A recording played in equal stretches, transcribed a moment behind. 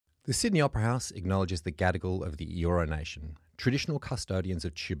The Sydney Opera House acknowledges the Gadigal of the Eora Nation, traditional custodians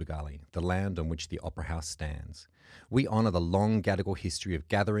of Tubagali, the land on which the Opera House stands. We honour the long Gadigal history of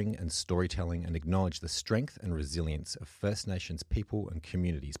gathering and storytelling and acknowledge the strength and resilience of First Nations people and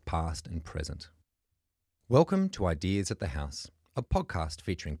communities past and present. Welcome to Ideas at the House, a podcast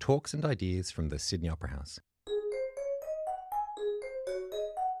featuring talks and ideas from the Sydney Opera House.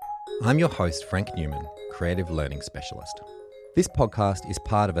 I'm your host, Frank Newman, Creative Learning Specialist. This podcast is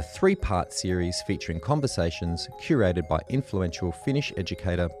part of a three-part series featuring conversations curated by influential Finnish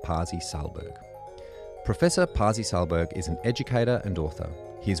educator Pasi Sahlberg. Professor Pasi Sahlberg is an educator and author.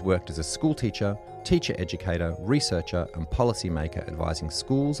 He has worked as a school teacher, teacher educator, researcher and policymaker advising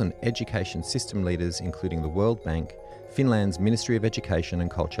schools and education system leaders including the World Bank, Finland's Ministry of Education and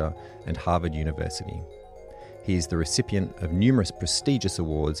Culture and Harvard University. He is the recipient of numerous prestigious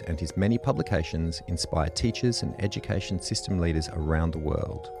awards and his many publications inspire teachers and education system leaders around the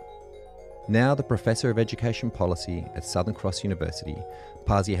world. Now the Professor of Education Policy at Southern Cross University,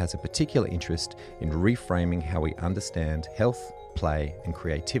 Pasi has a particular interest in reframing how we understand health, play and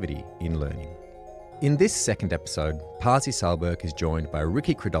creativity in learning. In this second episode, Pasi Sahlberg is joined by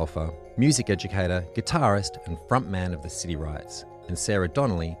Ricky Kradolfa, music educator, guitarist and frontman of the City Riots, and Sarah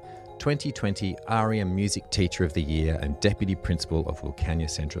Donnelly, 2020 ARIA Music Teacher of the Year and Deputy Principal of Wilcannia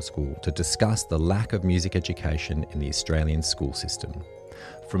Central School, to discuss the lack of music education in the Australian school system.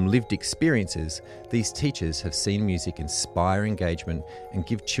 From lived experiences, these teachers have seen music inspire engagement and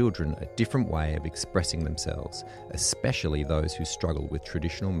give children a different way of expressing themselves, especially those who struggle with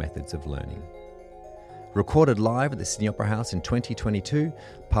traditional methods of learning. Recorded live at the Sydney Opera House in 2022,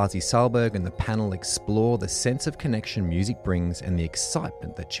 Pasi Sahlberg and the panel explore the sense of connection music brings and the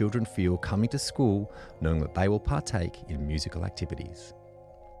excitement that children feel coming to school knowing that they will partake in musical activities.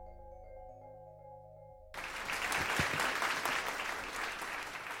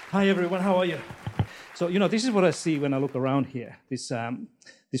 Hi everyone, how are you? So, this is what I see when I look around here. This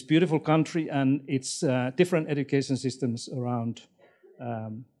beautiful country and its different education systems around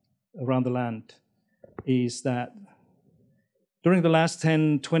the land. Is that during the last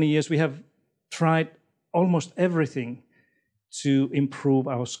 10, 20 years, we have tried almost everything to improve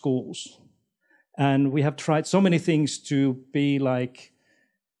our schools. And we have tried so many things to be like,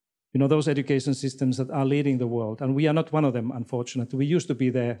 those education systems that are leading the world. And we are not one of them, unfortunately. We used to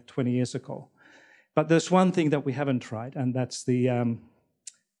be there 20 years ago. But there's one thing that we haven't tried, and that's the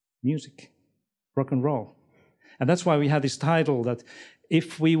music, rock and roll. And that's why we had this title that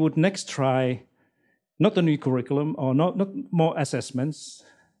if we would next try not a new curriculum or not more assessments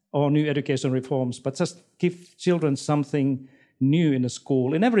or new education reforms, but just give children something new in a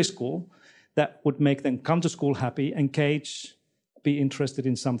school, in every school, that would make them come to school happy, engage, be interested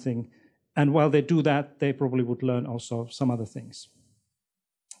in something. And while they do that, they probably would learn also some other things.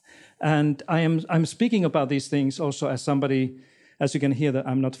 And I'm speaking about these things also as somebody, as you can hear, that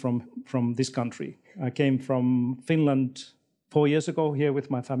I'm not from this country. I came from Finland 4 years ago here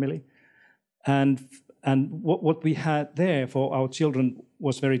with my family. And what we had there for our children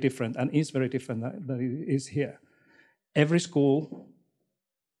was very different and is very different than it is here. Every school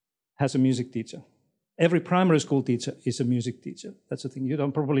has a music teacher. Every primary school teacher is a music teacher. That's the thing. You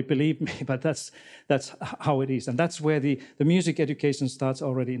don't probably believe me, but that's how it is. And that's where the music education starts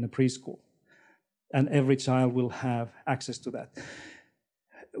already in the preschool. And every child will have access to that.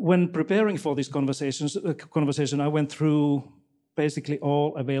 When preparing for this conversation, I went through basically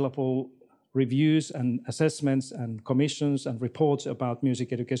all available reviews and assessments and commissions and reports about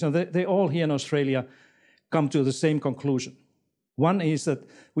music education. They all here in Australia come to the same conclusion. One is that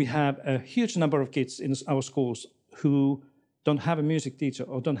we have a huge number of kids in our schools who don't have a music teacher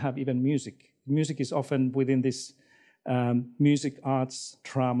or don't have even music. Music is often within this music, arts,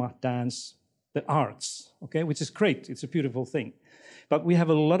 drama, dance, the arts, okay, which is great. It's a beautiful thing. But we have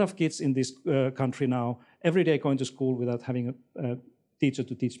a lot of kids in this country now every day going to school without having a teacher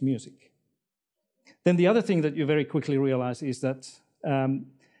to teach music. Then the other thing that you very quickly realize is that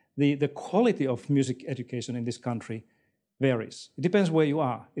the quality of music education in this country varies. It depends where you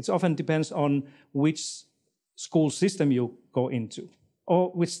are. It often depends on which school system you go into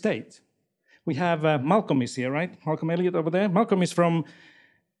or which state. We have Malcolm is here, right? Malcolm Elliott over there. Malcolm is from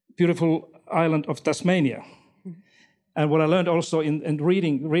beautiful island of Tasmania. And what I learned also in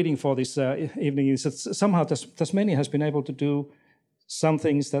reading for this evening is that somehow Tasmania has been able to do some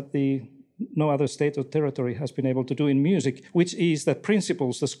things that no other state or territory has been able to do in music, which is that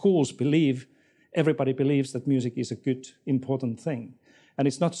principals, the schools believe, everybody believes that music is a good, important thing. And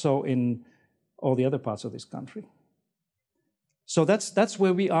it's not so in all the other parts of this country. So that's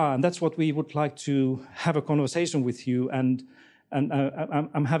where we are, and that's what we would like to have a conversation with you. And And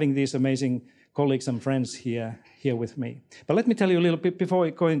I'm having these amazing colleagues and friends here with me. But let me tell you a little bit, before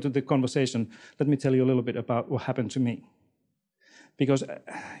we go into the conversation, let me tell you a little bit about what happened to me. Because,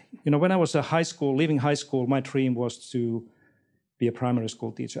 when I was leaving high school, my dream was to be a primary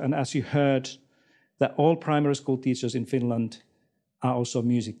school teacher. And as you heard, that all primary school teachers in Finland are also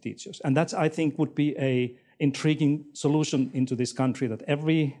music teachers. And that's, I think, would be a intriguing solution into this country, that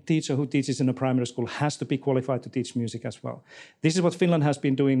every teacher who teaches in a primary school has to be qualified to teach music as well. This is what Finland has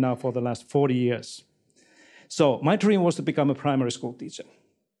been doing now for the last 40 years. So my dream was to become a primary school teacher.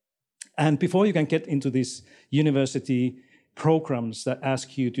 And before you can get into these university programs that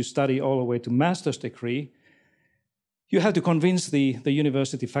ask you to study all the way to master's degree, you have to convince the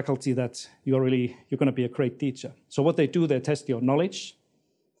university faculty that you're going to be a great teacher. So what they do, they test your knowledge.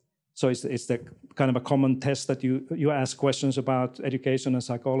 So it's the kind of a common test that you ask questions about education and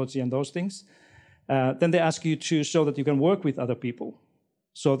psychology and those things. Then they ask you to show that you can work with other people.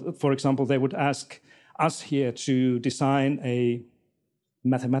 So, for example, they would ask us here to design a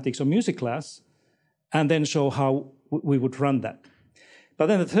mathematics or music class and then show how we would run that. But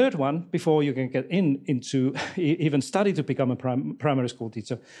then the third one, before you can get into even study to become a primary school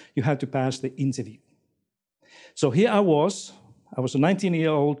teacher, you have to pass the interview. So here I was a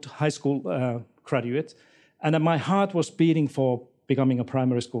 19-year-old high school graduate, and my heart was beating for becoming a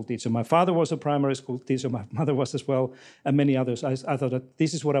primary school teacher. My father was a primary school teacher, my mother was as well, and many others. I thought that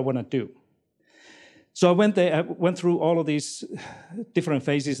this is what I want to do. So I went through all of these different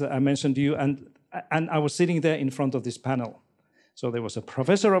phases that I mentioned to you, and I was sitting there in front of this panel. So there was a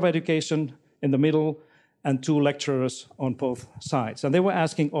professor of education in the middle and two lecturers on both sides. And they were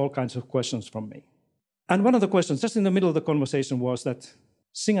asking all kinds of questions from me. And one of the questions, just in the middle of the conversation, was that,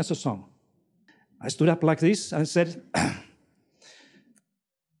 sing us a song. I stood up like this and said,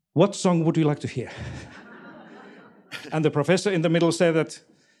 what song would you like to hear? And the professor in the middle said that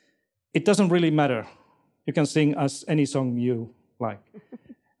it doesn't really matter. You can sing us any song you like.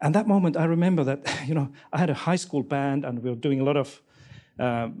 And that moment, I remember that, I had a high school band and we were doing a lot of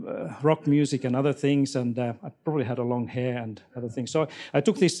rock music and other things, and I probably had a long hair and other things. So I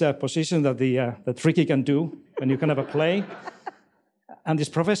took this position that Ricky can do when you kind of play. And this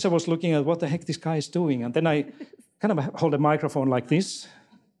professor was looking at what the heck this guy is doing. And then I kind of hold a microphone like this,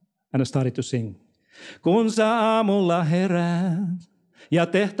 and I started to sing. Kun sä aamulla heräät ja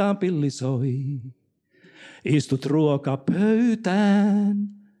tehtaan pilli soi, istut ruokapöytään.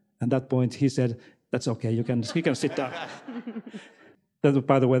 And at that point he said, that's okay, you can sit down. That,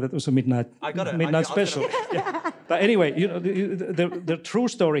 by the way, that was a midnight special. Yeah. But anyway, the true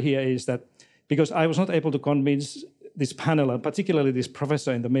story here is that because I was not able to convince this panel, and particularly this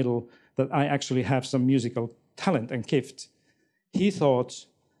professor in the middle, that I actually have some musical talent and gift, he thought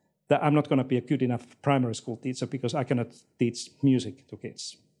that I'm not going to be a good enough primary school teacher because I cannot teach music to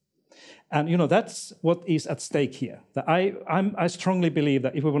kids. And that's what is at stake here. That I strongly believe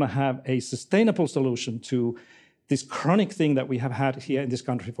that if we want to have a sustainable solution to this chronic thing that we have had here in this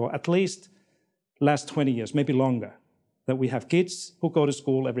country for at least last 20 years, maybe longer, that we have kids who go to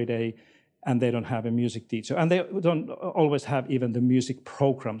school every day and they don't have a music teacher, and they don't always have even the music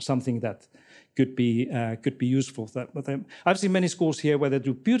program, something that could be useful for them. I've seen many schools here where they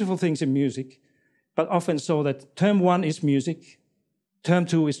do beautiful things in music, but often so that term 1 is music, term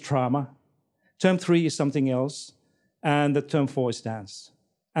 2 is drama, term 3 is something else, and the term 4 is dance.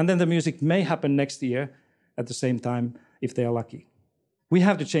 And then the music may happen next year at the same time if they are lucky. We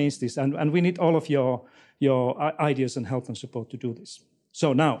have to change this, and we need all of your ideas and help and support to do this.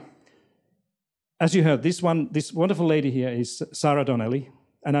 So now, as you heard, this wonderful lady here is Sarah Donnelly,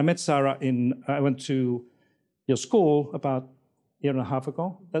 and I met Sarah I went to your school about a year and a half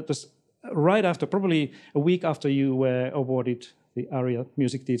ago. That was right after, probably a week after you were awarded the ARIA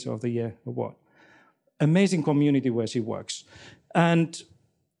Music Teacher of the Year award. Amazing community where she works. And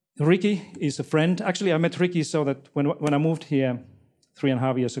Ricky is a friend. Actually, I met Ricky so that when I moved here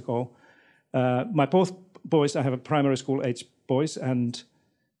 3.5 years ago, my both boys, I have a primary school age boys, and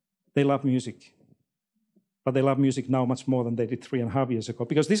they love music. But they love music now much more than they did 3.5 years ago.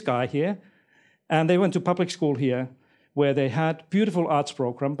 Because this guy here, and they went to public school here, where they had beautiful arts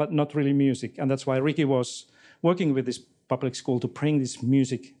program, but not really music. And that's why Ricky was working with this public school to bring this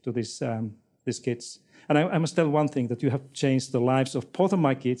music to these kids. And I must tell one thing, that you have changed the lives of both of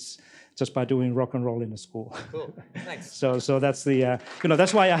my kids just by doing rock and roll in the school. Cool, thanks. So that's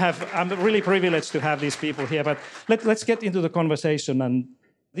that's why I'm really privileged to have these people here. But let's get into the conversation. And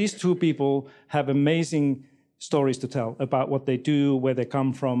these two people have amazing stories to tell about what they do, where they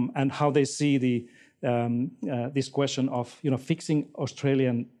come from, and how they see this question of fixing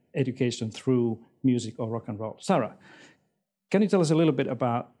Australian education through music or rock and roll. Sarah, Can you tell us a little bit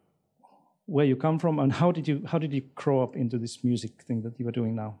about where you come from and how did you grow up into this music thing that you are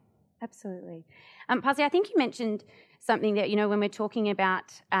doing now? Absolutely. Pasi, I think you mentioned something that, when we're talking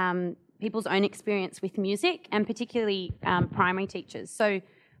about people's own experience with music and particularly primary teachers. So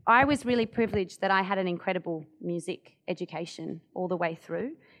I was really privileged that I had an incredible music education all the way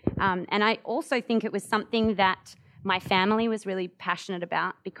through. And I also think it was something that my family was really passionate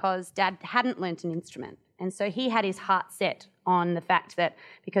about because Dad hadn't learnt an instrument. And so he had his heart set on the fact that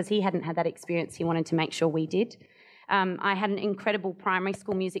because he hadn't had that experience, he wanted to make sure we did. I had an incredible primary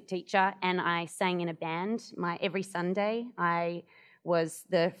school music teacher and I sang in a band. Every Sunday I was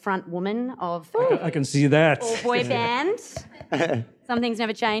the front woman of I can see that. all-boy band. Some things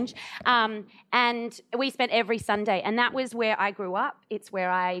never change. And we spent every Sunday, and that was where I grew up. It's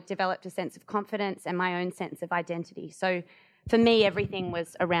where I developed a sense of confidence and my own sense of identity. So for me, everything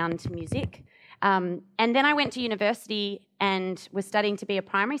was around music. And then I went to university and was studying to be a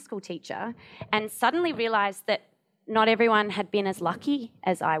primary school teacher and suddenly realised that not everyone had been as lucky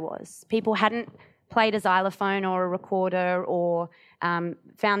as I was. People hadn't played a xylophone or a recorder or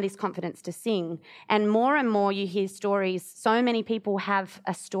found this confidence to sing. And more you hear stories. So many people have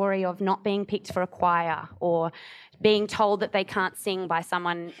a story of not being picked for a choir or being told that they can't sing by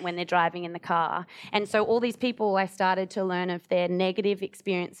someone when they're driving in the car. And so all these people, I started to learn of their negative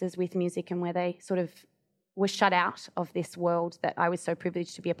experiences with music and where they sort of were shut out of this world that I was so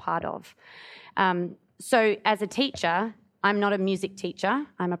privileged to be a part of. So as a teacher, I'm not a music teacher.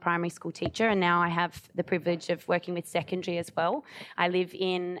 I'm a primary school teacher, and now I have the privilege of working with secondary as well. I live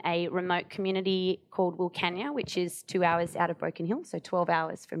in a remote community called Wilcannia, which is 2 hours out of Broken Hill, so 12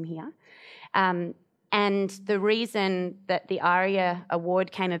 hours from here. And the reason that the ARIA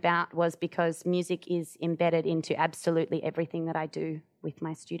Award came about was because music is embedded into absolutely everything that I do with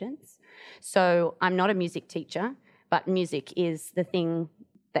my students. So I'm not a music teacher, but music is the thing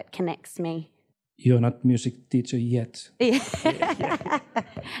that connects me. You're not music teacher yet. I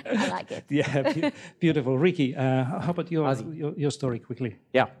like it. Yeah, beautiful. Ricky, how about your story quickly?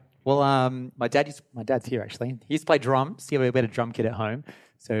 Yeah. Well, my dad's here actually. He used to play drums. We had a drum kit at home.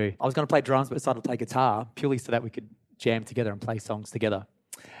 So I was going to play drums, but decided to play guitar purely so that we could jam together and play songs together.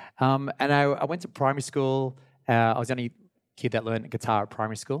 And I went to primary school. I was the only kid that learned guitar at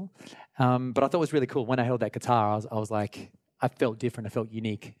primary school. But I thought it was really cool. When I held that guitar, I was like, I felt different. I felt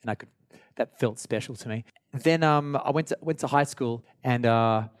unique, and that felt special to me. Then I went to high school, and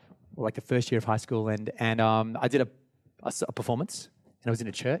like the first year of high school, and I did a performance, and I was in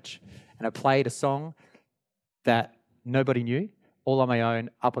a church, and I played a song that nobody knew, all on my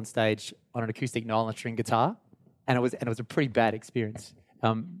own, up on stage on an acoustic nylon string guitar, and it was a pretty bad experience,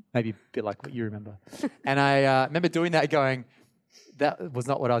 maybe a bit like what you remember. And I remember doing that, going, that was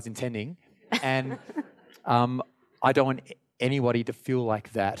not what I was intending, and I don't want anybody to feel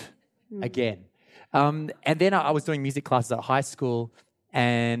like that again. And then I was doing music classes at high school,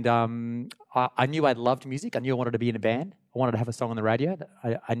 and I knew I loved music. I knew I wanted to be in a band. I wanted to have a song on the radio.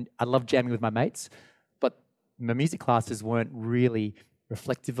 I loved jamming with my mates, but my music classes weren't really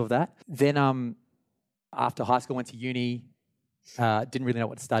reflective of that. Then after high school, I went to uni. Didn't really know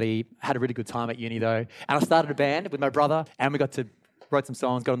what to study. Had a really good time at uni though. And I started a band with my brother, and we wrote some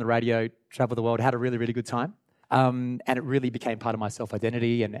songs, got on the radio, traveled the world, had a really, really good time. And it really became part of my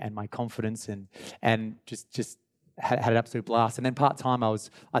self-identity and my confidence and just had an absolute blast. And then part-time I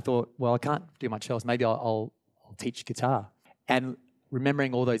thought, well, I can't do much else. Maybe I'll teach guitar. And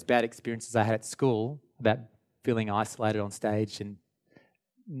remembering all those bad experiences I had at school about feeling isolated on stage and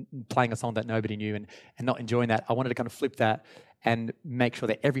playing a song that nobody knew and not enjoying that, I wanted to kind of flip that and make sure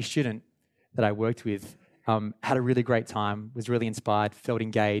that every student that I worked with had a really great time, was really inspired, felt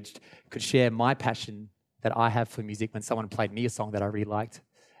engaged, could share my passion that I have for music when someone played me a song that I really liked.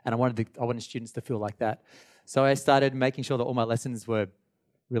 And I wanted students to feel like that. So I started making sure that all my lessons were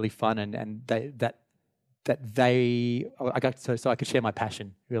really fun and so I could share my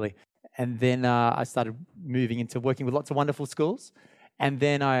passion, really. And then I started moving into working with lots of wonderful schools. And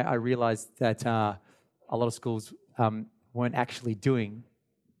then I realized that a lot of schools weren't actually doing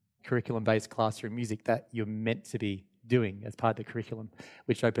curriculum-based classroom music that you're meant to be doing as part of the curriculum,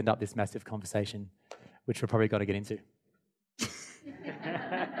 which opened up this massive conversation, which we're probably going to get into.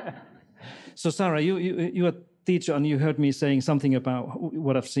 So, Sarah, you're a teacher, and you heard me saying something about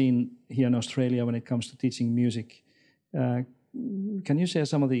what I've seen here in Australia when it comes to teaching music. Can you share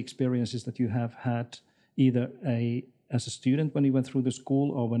some of the experiences that you have had, either as a student when you went through the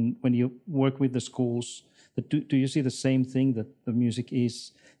school, or when you work with the schools? Do you see the same thing, that the music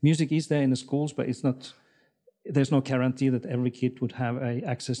is there in the schools, but it's not? There's no guarantee that every kid would have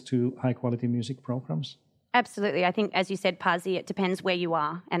access to high quality music programs? Absolutely. I think, as you said, Pazzi, it depends where you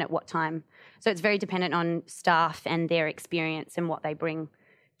are and at what time. So it's very dependent on staff and their experience and what they bring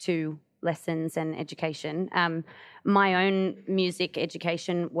to lessons and education. My own music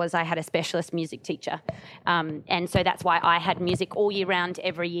education was I had a specialist music teacher. And so that's why I had music all year round,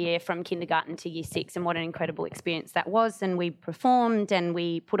 every year from kindergarten to year 6. And what an incredible experience that was. And we performed and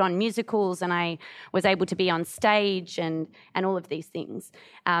we put on musicals and I was able to be on stage and all of these things.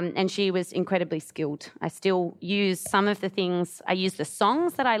 And she was incredibly skilled. I still use some of the things. I use the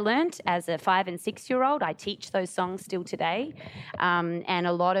songs that I learnt as a 5 and 6-year-old. I teach those songs still today. And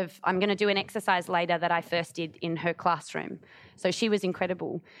a lot of, I'm going to do an exercise later that I first did in her classroom. So she was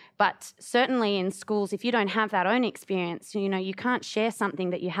incredible. But certainly in schools, if you don't have that own experience, you can't share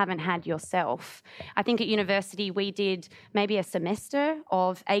something that you haven't had yourself. I think at university we did maybe a semester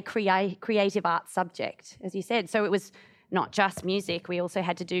of a creative arts subject, as you said. So it was not just music. We also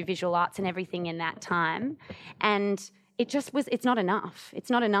had to do visual arts and everything in that time. And it's not enough.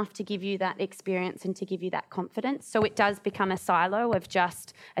 It's not enough to give you that experience and to give you that confidence. So it does become a silo of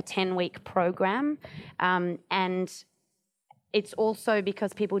just a 10-week program. And it's also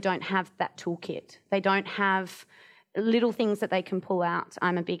because people don't have that toolkit. They don't have little things that they can pull out.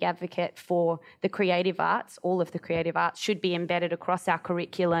 I'm a big advocate for the creative arts. All of the creative arts should be embedded across our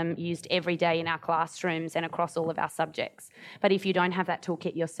curriculum, used every day in our classrooms and across all of our subjects. But if you don't have that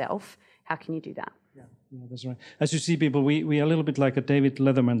toolkit yourself, how can you do that? Yeah, that's right. As you see, people, we are a little bit like a David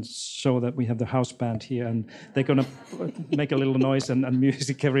Letterman show that we have the house band here, and they're going to make a little noise and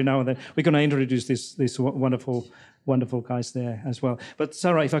music every now and then. We're going to introduce these wonderful guys there as well. But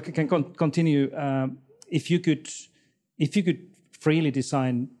Sarah, if I can continue, if you could freely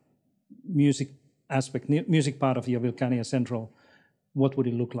design music part of your Wilcannia Central, what would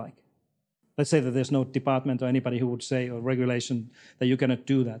it look like? Let's say that there's no department or anybody who would say, or regulation, that you cannot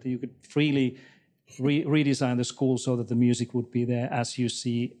do that. You could freely redesign the school so that the music would be there as you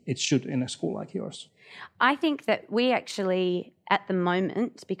see it should in a school like yours. I think that we actually, at the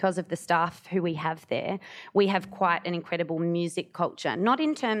moment, because of the staff who we have there, we have quite an incredible music culture. Not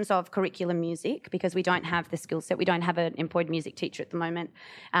in terms of curriculum music, because we don't have the skill set. We don't have an employed music teacher at the moment,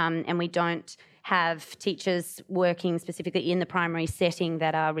 and we don't have teachers working specifically in the primary setting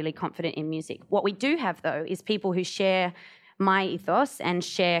that are really confident in music. What we do have, though, is people who share my ethos and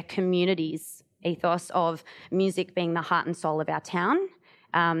share communities' ethos of music being the heart and soul of our town.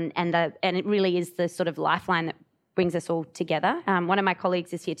 And it really is the sort of lifeline that brings us all together. One of my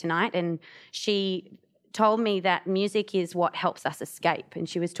colleagues is here tonight, and she told me that music is what helps us escape, and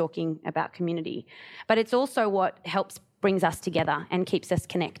she was talking about community. But it's also what brings us together and keeps us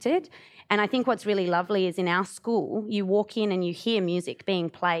connected. And I think what's really lovely is in our school, you walk in and you hear music being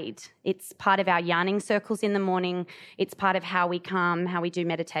played. It's part of our yarning circles in the morning. It's part of how we calm, how we do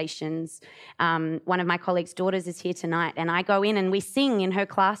meditations. One of my colleagues' daughters is here tonight, and I go in and we sing in her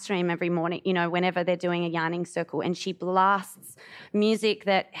classroom every morning, whenever they're doing a yarning circle, and she blasts music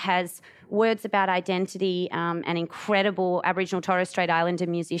that has words about identity and incredible Aboriginal Torres Strait Islander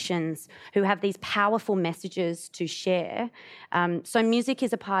musicians who have these powerful messages to share. So music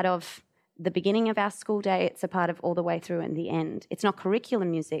is a part of the beginning of our school day. It's a part of all the way through and the end. It's not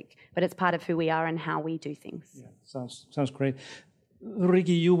curriculum music, but it's part of who we are and how we do things. Yeah, sounds great.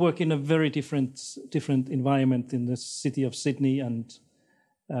 Ricky, you work in a very different environment in the city of Sydney, and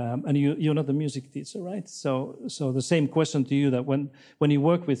you're not the music teacher, right? So the same question to you, that when you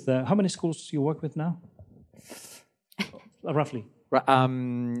work with, how many schools do you work with now? Roughly.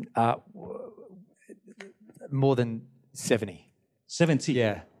 More than 70. 70?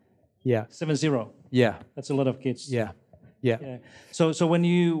 Yeah. 70? Yeah. That's a lot of kids. Yeah. So when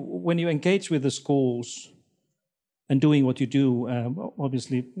you engage with the schools and doing what you do,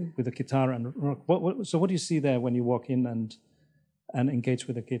 obviously with the guitar and rock, what do you see there when you walk in and engage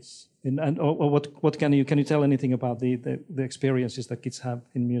with the kids? What can you tell anything about the experiences that kids have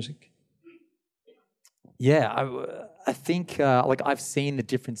in music? Yeah, I think I've seen the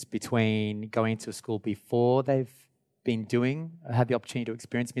difference between going to a school before they've had the opportunity to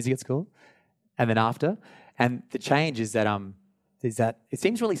experience music at school, and then after. And the change is that it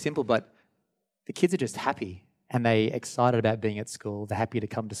seems really simple, but the kids are just happy and they're excited about being at school. They're happy to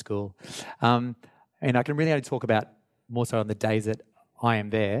come to school. And I can really only talk about more so on the days that I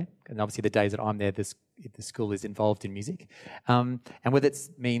am there, and obviously the days that I'm there, the school is involved in music. And whether it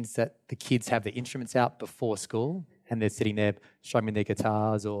means that the kids have the instruments out before school and they're sitting there strumming their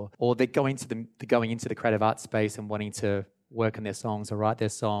guitars, or they're going into the creative arts space and wanting to work on their songs or write their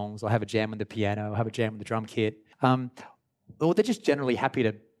songs or have a jam on the piano or have a jam on the drum kit. Or they're just generally happy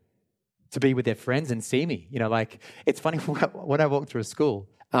to be with their friends and see me. It's funny, when I walk through a school,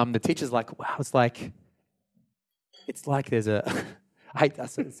 the teacher's like, wow, it's like it's like there's a... I hate that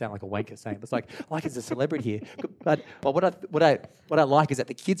sound like a wanker saying, but it's like there's a celebrity here. But what I like is that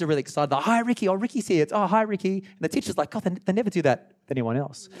the kids are really excited. Like, hi, Ricky. Oh, Ricky's here. It's, oh, hi, Ricky. And the teacher's like, God, they never do that with anyone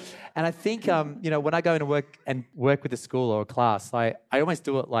else. And I think, when I go into work with a school or a class, I almost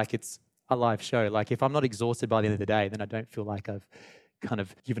do it like it's a live show. Like if I'm not exhausted by the end of the day, then I don't feel like I've kind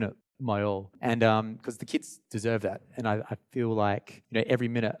of given it my all. And because the kids deserve that. And I feel like, every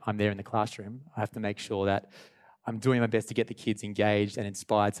minute I'm there in the classroom, I have to make sure that I'm doing my best to get the kids engaged and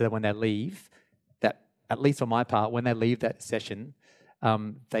inspired so that when they leave, that at least on my part, when they leave that session,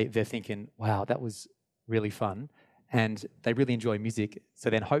 they're thinking, wow, that was really fun. And they really enjoy music. So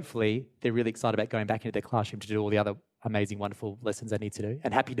then hopefully they're really excited about going back into their classroom to do all the other amazing, wonderful lessons they need to do,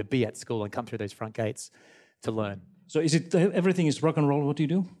 and happy to be at school and come through those front gates to learn. So is it everything is rock and roll what you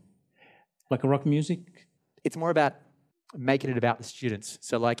do? Like a rock music? It's more about making it about the students.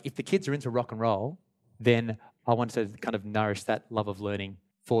 So like if the kids are into rock and roll, then I want to kind of nourish that love of learning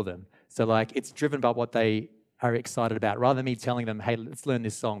for them. So like it's driven by what they are excited about, rather than me telling them, hey, let's learn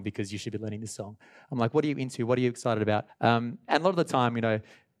this song because you should be learning this song. I'm like, what are you into? What are you excited about? And a lot of the time,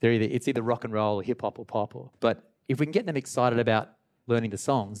 it's either rock and roll or hip hop or pop. But if we can get them excited about learning the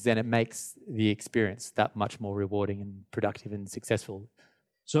songs, then it makes the experience that much more rewarding and productive and successful.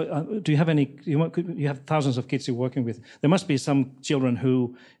 So do you have any, you have thousands of kids you're working with. There must be some children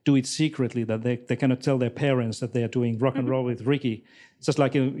who do it secretly, that they cannot tell their parents that they are doing rock and roll with Ricky. It's just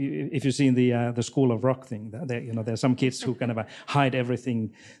like if you see in the School of Rock thing, there are some kids who kind of hide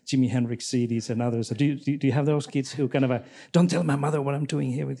everything, Jimi Hendrix CDs and others. So do you have those kids who kind of, don't tell my mother what I'm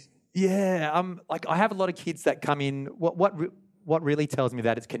doing here with you? Yeah, like I have a lot of kids that come in. What really tells me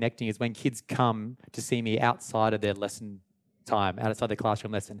that it's connecting is when kids come to see me outside of their lesson time, outside their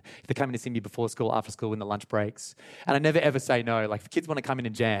classroom lesson. If they're coming to see me before school, after school, in the lunch breaks. And I never ever say no. Like if kids want to come in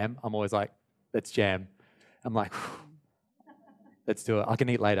and jam, I'm always like, let's jam. I'm like, let's do it. I can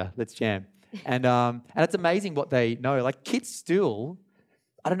eat later. Let's jam. And it's amazing what they know. Like kids still,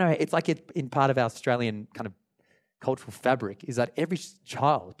 I don't know, it's like in part of our Australian kind of cultural fabric is that every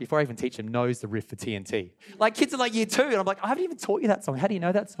child, before I even teach them, knows the riff for TNT. Like kids are like year 2, and I'm like, I haven't even taught you that song. How do you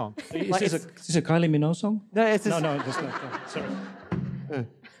know that song? Is this a Kylie Minogue song? No, it's just... No, just not. Sorry.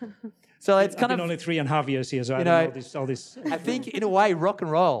 So it's kind I've been of only 3.5 years here, so I don't know all this. I think in a way, rock and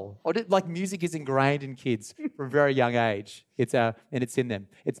roll, or like music, is ingrained in kids from a very young age. And it's in them.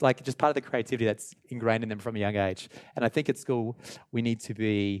 It's like just part of the creativity that's ingrained in them from a young age. And I think at school we need to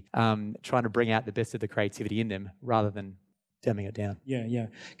be trying to bring out the best of the creativity in them rather than dumbing it down. Yeah.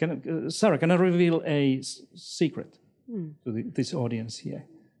 Sarah, can I reveal a secret to this audience here?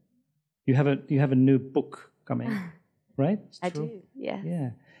 You have a new book coming, right? I do. Yeah. Yeah.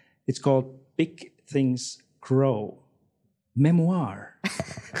 It's called Big Things Grow. Memoir.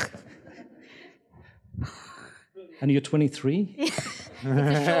 And you're 23?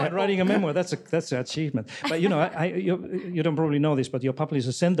 And writing a memoir, that's an achievement. But you don't probably know this, but your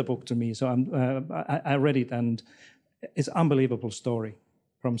publisher sent the book to me, so I read it, and it's an unbelievable story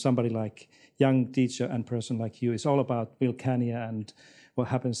from somebody like young teacher and person like you. It's all about Wilcannia and what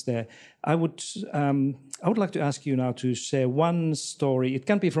happens there. I would like to ask you now to share one story. It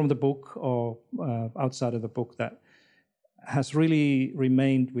can be from the book or outside of the book that has really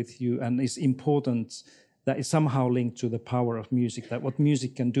remained with you and is important, that is somehow linked to the power of music, that what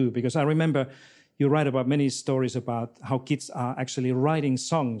music can do. Because I remember you write about many stories about how kids are actually writing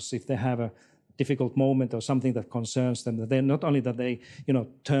songs if they have a difficult moment or something that concerns them. That they're not only that they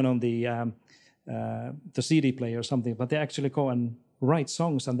turn on the CD player or something, but they actually go and write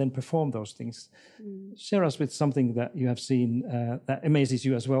songs and then perform those things. Share us with something that you have seen that amazes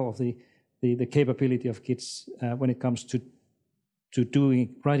you as well, of the capability of kids when it comes to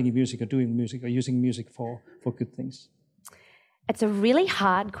writing music or doing music or using music for good things. It's a really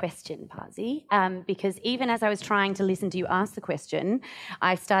hard question, Pasi, because even as I was trying to listen to you ask the question,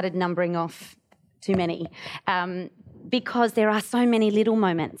 I started numbering off too many, because there are so many little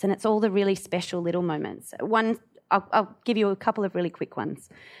moments, and it's all the really special little moments. One, I'll give you a couple of really quick ones.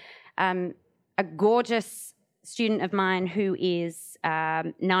 A gorgeous student of mine who is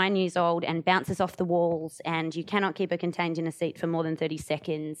 9 years old and bounces off the walls, and you cannot keep her contained in a seat for more than 30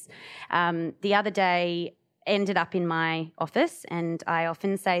 seconds. The other day ended up in my office, and I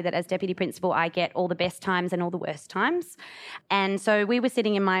often say that as deputy principal I get all the best times and all the worst times. And so we were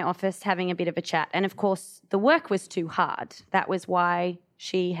sitting in my office having a bit of a chat, and of course the work was too hard. That was why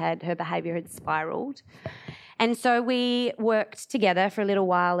her behaviour had spiralled. And so we worked together for a little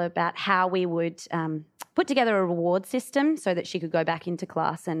while about how we would put together a reward system so that she could go back into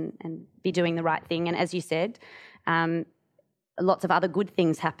class and be doing the right thing. And as you said, lots of other good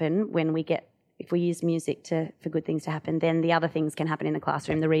things happen when we get if we use music for good things to happen, then the other things can happen in the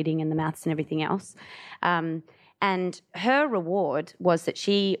classroom, the reading and the maths and everything else. And her reward was that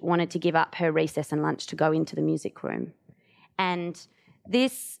she wanted to give up her recess and lunch to go into the music room. And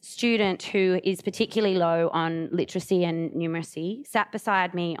this student, who is particularly low on literacy and numeracy, sat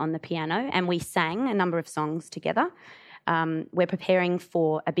beside me on the piano and we sang a number of songs together. We're preparing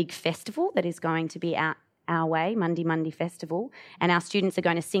for a big festival that is going to be out our way, Monday Festival, and our students are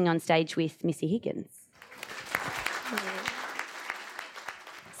going to sing on stage with Missy Higgins.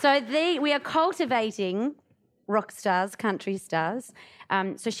 So we are cultivating rock stars, country stars.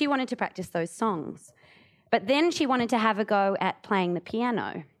 So she wanted to practice those songs. But then she wanted to have a go at playing the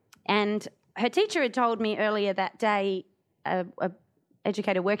piano. And her teacher had told me earlier that day, an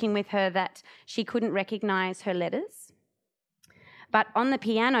educator working with her, that she couldn't recognise her letters. But on the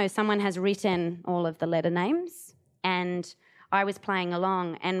piano, someone has written all of the letter names, and I was playing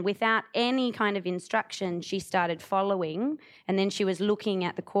along, and without any kind of instruction, she started following, and then she was looking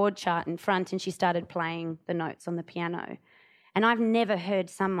at the chord chart in front and she started playing the notes on the piano. And I've never heard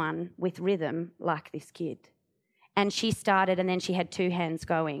someone with rhythm like this kid. And she started, and then she had two hands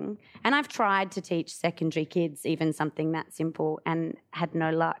going. And I've tried to teach secondary kids even something that simple and had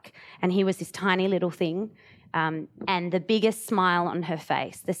no luck. And he was this tiny little thing, and the biggest smile on her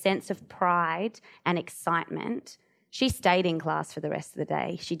face, the sense of pride and excitement. She stayed in class for the rest of the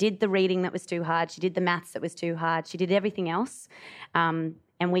day. She did the reading that was too hard. She did the maths that was too hard. She did everything else. And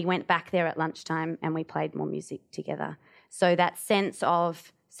we went back there at lunchtime and we played more music together. So that sense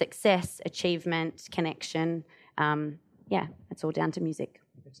of success, achievement, connection, it's all down to music.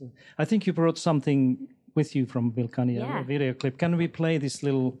 I think you brought something with you from Vilkani, a video clip. Can we play this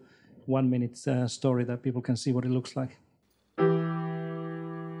little 1 minute story that people can see what it looks like?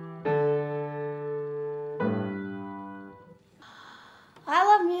 I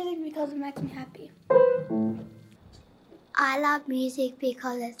love music because it makes me happy. I love music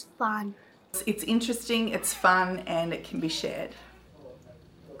because it's fun. It's interesting, it's fun, and it can be shared.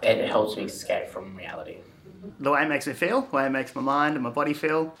 It helps me escape from reality. The way it makes me feel, the way it makes my mind and my body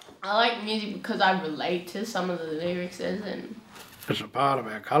feel. I like music because I relate to some of the lyrics and it's a part of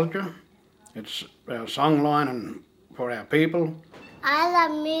our culture. It's our songline and for our people. I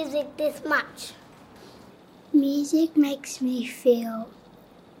love music this much. Music makes me feel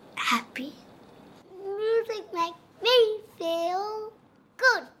happy. Music makes me feel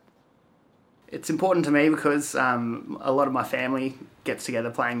good. It's important to me because a lot of my family gets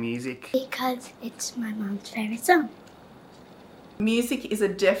together playing music. Because it's my mum's favourite song. Music is a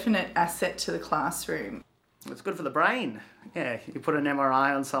definite asset to the classroom. It's good for the brain. Yeah, you put an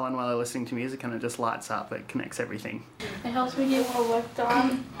MRI on someone while they're listeing to music and it just lights up, it connects everything. it helps me get more work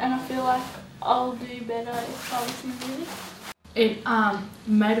done, and I feel like I'll do better if I listen to music. It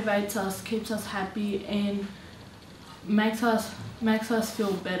motivates us, keeps us happy, and makes us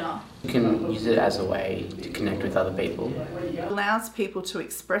feel better. You can use it as a way to connect with other people. It allows people to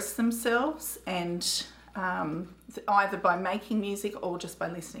express themselves, and either by making music or just by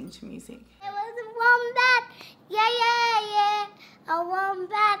listening to music. There was a wombat, yeah, a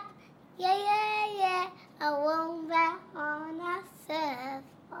wombat, yeah, a wombat on a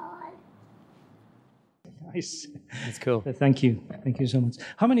surfboard. Nice. That's cool. Thank you so much.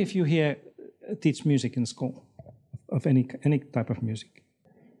 How many of you here teach music in school, of any type of music?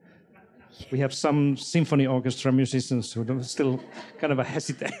 We have some symphony orchestra musicians who still kind of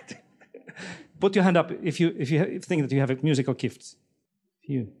hesitate. Put your hand up if you think that you have a musical gift.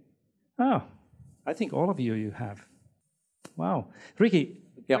 You. Oh, I think all of you have. Wow. Ricky,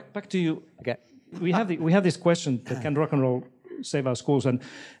 back to you. Okay. We have this question that can rock and roll save our schools, and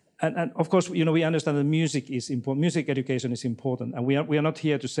of course, we understand that music is important. Music education is important, and we are not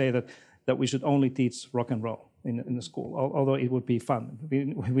here to say that we should only teach rock and roll in the school, although it would be fun.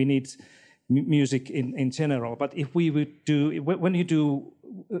 We need music in general. But if we would do, when you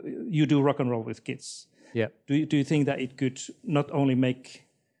do rock and roll with kids, do you think that it could not only make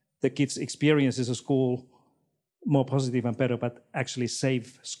the kids' experiences of school more positive and better, but actually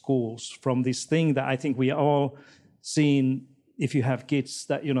save schools from this thing that I think we are all seeing? If you have kids,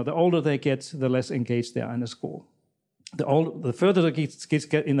 that the older they get, the less engaged they are in the school. The further the kids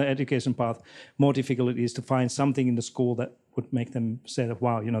get in the education path, more difficult it is to find something in the school that would make them say that,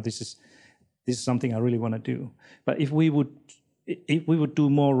 wow, this is something I really want to do. But if we would do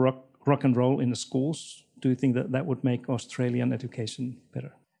more rock and roll in the schools, do you think that would make Australian education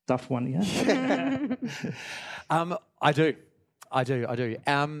better? Tough one, yeah. I do.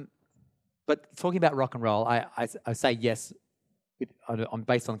 But talking about rock and roll, I say yes. I'm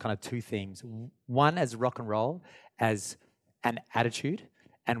based on kind of two themes. One as rock and roll as an attitude,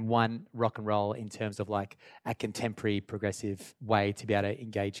 and one rock and roll in terms of like a contemporary progressive way to be able to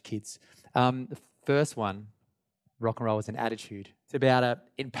engage kids. The first one, rock and roll as an attitude. It's about to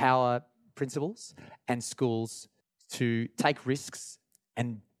empower principals and schools to take risks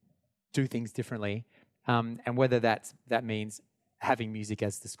and do things differently. And whether that means having music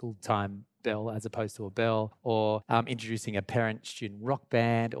as the school time bell as opposed to a bell, or introducing a parent-student rock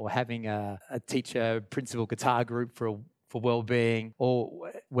band, or having a teacher-principal guitar group for well-being,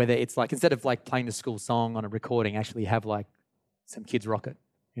 or whether it's like instead of like playing the school song on a recording, actually have like some kids rock it,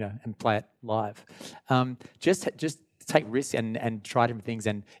 and play it live. Just take risks and try different things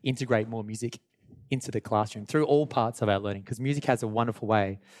and integrate more music into the classroom through all parts of our learning, because music has a wonderful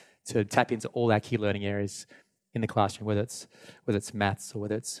way to tap into all our key learning areas in the classroom, whether it's maths or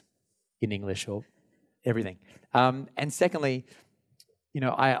whether it's in English or everything. And secondly,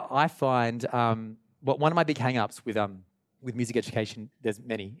 I find one of my big hang-ups with music education, there's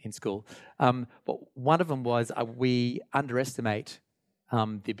many in school, but one of them was we underestimate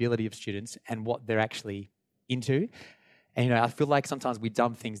the ability of students and what they're actually into. And, I feel like sometimes we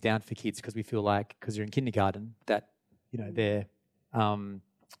dumb things down for kids because we feel like, because they're in kindergarten, that, they're...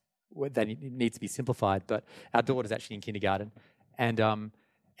 that needs to be simplified, but our daughter's actually in kindergarten, and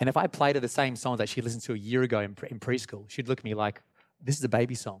if I played her the same songs that she listened to a year ago in preschool, she'd look at me like, "This is a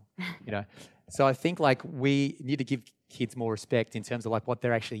baby song," So I think like we need to give kids more respect in terms of like what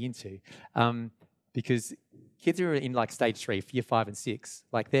they're actually into, because kids who are in like stage 3, year 5 and 6,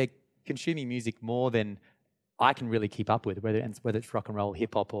 like they're consuming music more than I can really keep up with, whether it's rock and roll,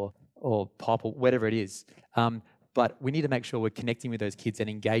 hip hop, or pop, or whatever it is. But we need to make sure we're connecting with those kids and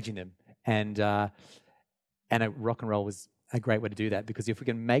engaging them. And a rock and roll is a great way to do that, because if we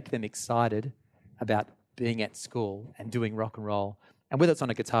can make them excited about being at school and doing rock and roll, and whether it's on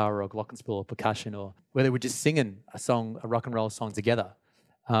a guitar or a glockenspiel or percussion, or whether we're just singing a rock and roll song together,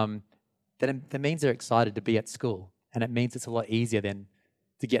 then that means they're excited to be at school. And it means it's a lot easier then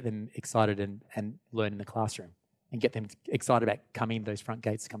to get them excited and learn in the classroom and get them excited about coming in those front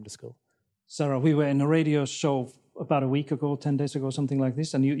gates to come to school. Sarah, we were in a radio show about a week ago, 10 days ago, something like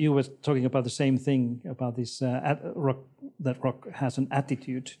this, and you were talking about the same thing, about this rock has an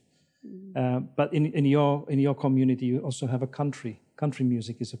attitude. But in your community, you also have a country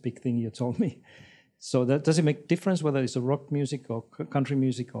music is a big thing, you told me. So does it make difference whether it's a rock music or country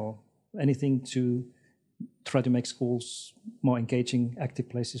music or anything to try to make schools more engaging, active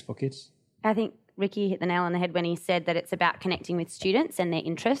places for kids? I think Ricky hit the nail on the head when he said that it's about connecting with students and their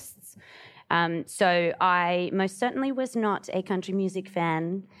interests. So I most certainly was not a country music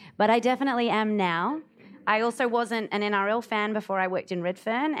fan, but I definitely am now. I also wasn't an NRL fan before I worked in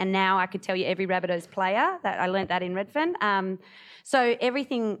Redfern, and now I could tell you every Rabbitohs player. That I learnt that in Redfern. So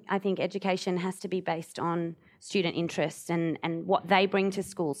everything, I think, education has to be based on student interests and what they bring to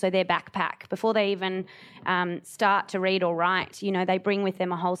school. So their backpack, before they even start to read or write, they bring with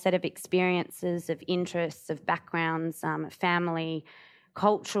them a whole set of experiences, of interests, of backgrounds, family,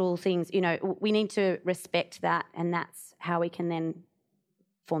 cultural things. We need to respect that, and that's how we can then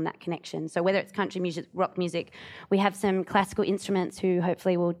form that connection. So whether it's country music, rock music, we have some classical instruments who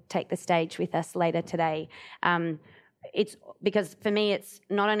hopefully will take the stage with us later today. It's because for me, it's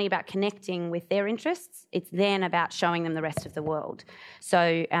not only about connecting with their interests, it's then about showing them the rest of the world.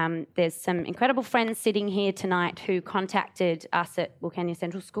 So there's some incredible friends sitting here tonight who contacted us at Wilcannia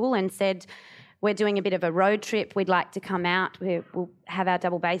Central School and said, we're doing a bit of a road trip, we'd like to come out, we'll have our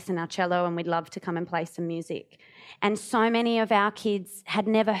double bass and our cello, and we'd love to come and play some music. And so many of our kids had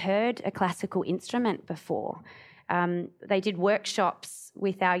never heard a classical instrument before. They did workshops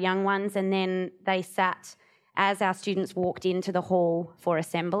with our young ones, and then they sat as our students walked into the hall for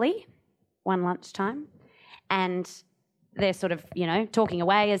assembly one lunchtime, and they're sort of, talking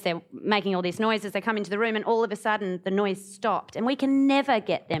away as they're making all this noise as they come into the room, and all of a sudden the noise stopped. And we can never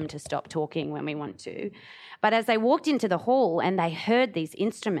get them to stop talking when we want to. But as they walked into the hall and they heard these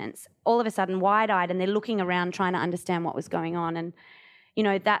instruments, all of a sudden wide-eyed, and they're looking around trying to understand what was going on. And,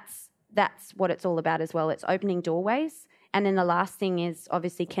 that's what it's all about as well. It's opening doorways. And then the last thing is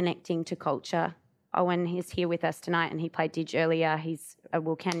obviously connecting to culture. Owen is here with us tonight, and he played Didge earlier. He's a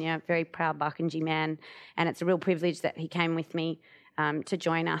Wilcannia, very proud Barkindji man, and it's a real privilege that he came with me to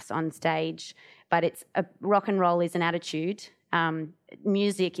join us on stage. But rock and roll is an attitude.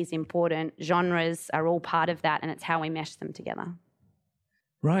 Music is important. Genres are all part of that, and it's how we mesh them together.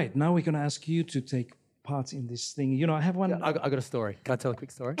 Right. Now we're going to ask you to take part in this thing. I have one... I got a story. Can I tell a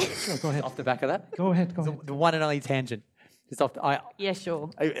quick story? Sure, go ahead. Off the back of that? Go ahead. The one and only tangent. Just off yeah, sure.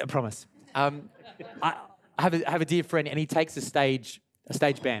 I promise. I have a dear friend, and he takes a stage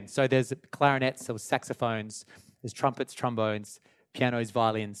band. So there's clarinets, there's saxophones, there's trumpets, trombones, pianos,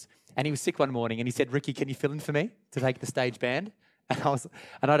 violins. And he was sick one morning and he said, Ricky, can you fill in for me to take the stage band? And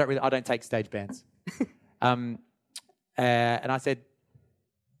I don't take stage bands. And I said,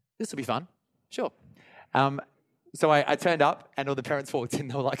 this will be fun. Sure. So I turned up and all the parents walked in.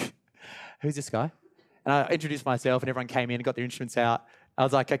 They were like, who's this guy? And I introduced myself and everyone came in and got their instruments out. I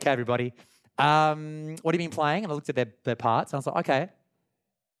was like, okay, everybody. What have you been playing? And I looked at their parts and I was like, okay,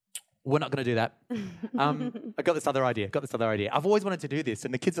 we're not going to do that. I got this other idea. I've always wanted to do this.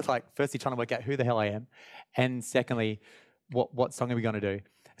 And the kids are like, firstly, trying to work out who the hell I am. And secondly, what song are we going to do?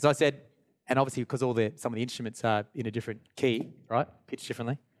 So I said, and obviously because some of the instruments are in a different key, right? Pitched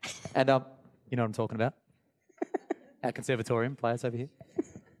differently. And you know what I'm talking about. Our conservatorium players over here.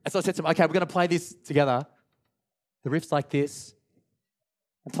 And so I said to them, okay, we're going to play this together. The riff's like this.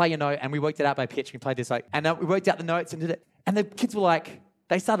 And play your note. And we worked it out by pitch. We played this and we worked out the notes and did it. And the kids were like,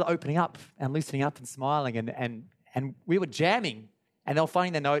 they started opening up and loosening up and smiling and we were jamming. And they were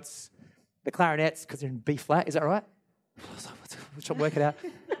finding their notes, the clarinets, because they're in B flat. Is that right? I was like, we'll try to work it out.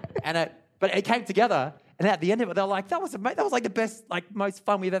 But it came together. And at the end of it, they were like, that was like the best, like most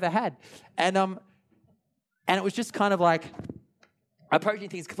fun we've ever had. And it was just kind of like approaching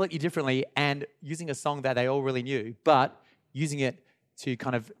things completely differently and using a song that they all really knew, but using it to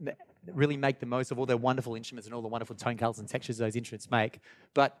kind of really make the most of all their wonderful instruments and all the wonderful tone colors and textures those instruments make,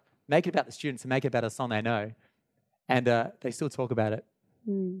 but make it about the students and make it about a song they know. And they still talk about it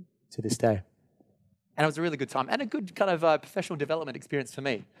to this day. And it was a really good time and a good kind of professional development experience for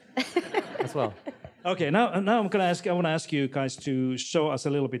me as well. Okay, now I want to ask you guys to show us a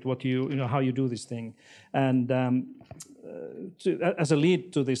little bit what how you do this thing, and as a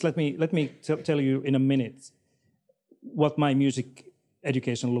lead to this, let me tell you in a minute what my music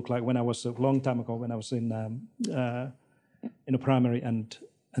education looked like when I was a long time ago when I was in a primary and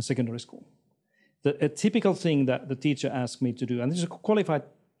secondary school. A typical thing that the teacher asked me to do, and these are qualified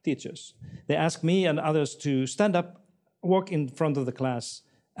teachers, they ask me and others to stand up, walk in front of the class,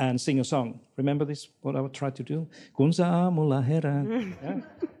 and sing a song. Remember this, what I would try to do? Yeah.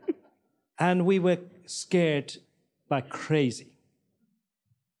 And we were scared like crazy.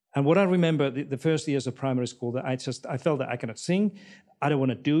 And what I remember, the first years of primary school, that I felt that I cannot sing, I don't want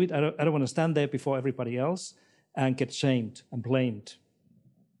to do it, I don't want to stand there before everybody else and get shamed and blamed.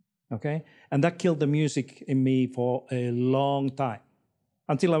 Okay? And that killed the music in me for a long time.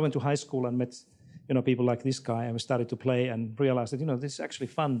 Until I went to high school and met people like this guy, and we started to play and realized that this is actually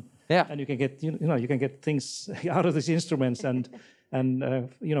fun. Yeah. And you can get you can get things out of these instruments and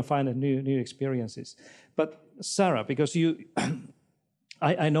find new experiences. But Sarah, because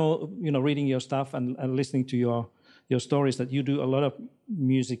I know reading your stuff and listening to your stories that you do a lot of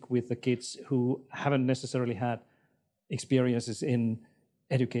music with the kids who haven't necessarily had experiences in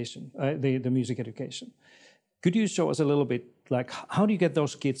education, the music education. Could you show us a little bit, like, how do you get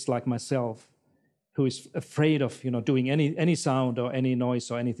those kids like myself, who is afraid of doing any sound or any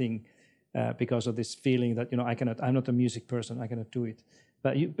noise or anything because of this feeling that I'm not a music person, I cannot do it.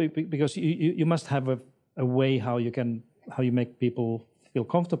 But because you must have a way how you make people feel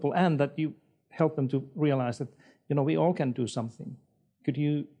comfortable and that you help them to realize that we all can do something. Could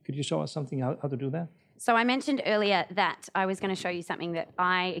you show us something how to do that? So I mentioned earlier that I was going to show you something that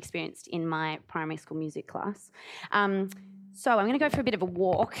I experienced in my primary school music class. So I'm going to go for a bit of a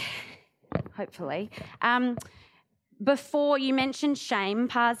walk. Hopefully. Before you mentioned shame,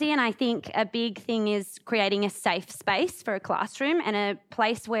 Parsi, and I think a big thing is creating a safe space for a classroom and a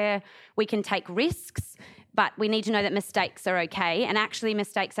place where we can take risks, but we need to know that mistakes are okay, and actually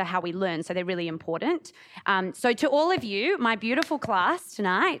mistakes are how we learn, so they're really important. So to all of you, my beautiful class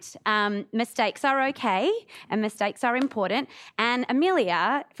tonight, mistakes are okay and mistakes are important. And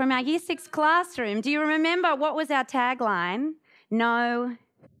Amelia, from our Year 6 classroom, do you remember what was our tagline?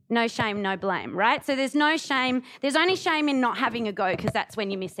 No shame, no blame, right? So there's no shame. There's only shame in not having a go because that's when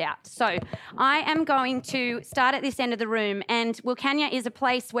you miss out. So I am going to start at this end of the room, and Wilcannia is a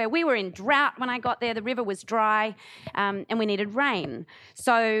place where we were in drought when I got there. The river was dry and we needed rain.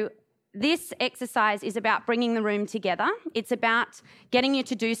 So this exercise is about bringing the room together. It's about getting you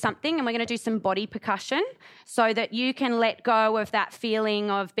to do something, and we're going to do some body percussion so that you can let go of that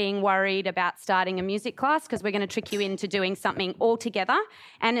feeling of being worried about starting a music class, because we're going to trick you into doing something all together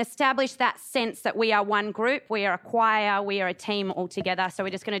and establish that sense that we are one group, we are a choir, we are a team all together. So we're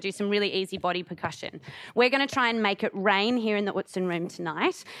just going to do some really easy body percussion. We're going to try and make it rain here in the Utzon room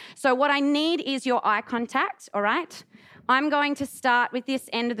tonight. So what I need is your eye contact, all right? I'm going to start with this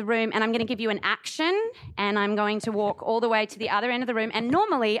end of the room and I'm going to give you an action and I'm going to walk all the way to the other end of the room. And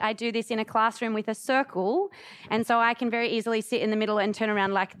normally I do this in a classroom with a circle, and so I can very easily sit in the middle and turn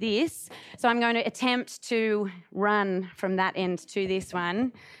around like this. So I'm going to attempt to run from that end to this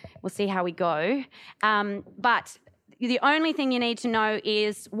one. We'll see how we go. But the only thing you need to know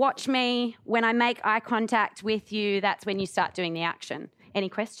is watch me. When I make eye contact with you, that's when you start doing the action. Any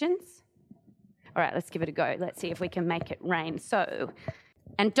questions? All right, let's give it a go. Let's see if we can make it rain. So,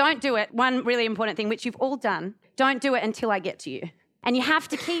 and don't do it. One really important thing, which you've all done, don't do it until I get to you. And you have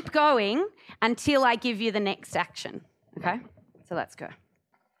to keep going until I give you the next action. Okay? So let's go.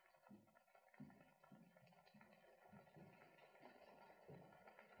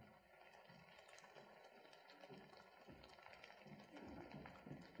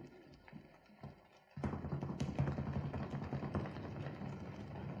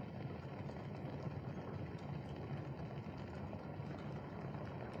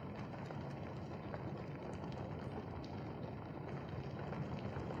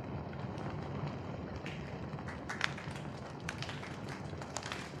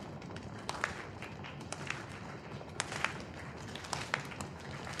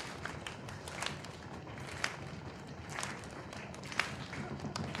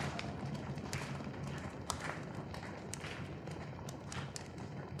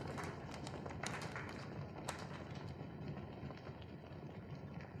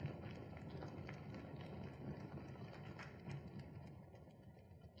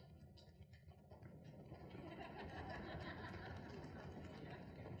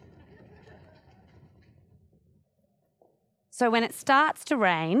 So when it starts to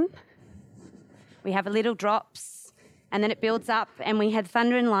rain, we have a little drops and then it builds up and we had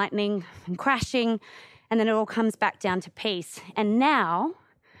thunder and lightning and crashing and then it all comes back down to peace. And now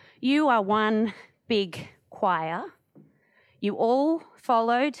you are one big choir. You all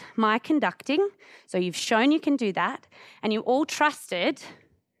followed my conducting, so you've shown you can do that, and you all trusted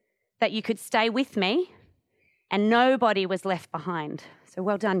that you could stay with me and nobody was left behind. So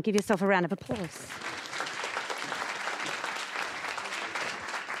well done. Give yourself a round of applause.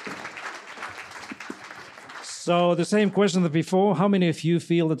 So the same question as before, how many of you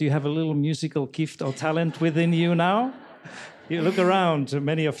feel that you have a little musical gift or talent within you now? You look around,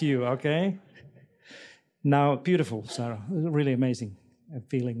 many of you, okay? Now, beautiful, Sarah, really amazing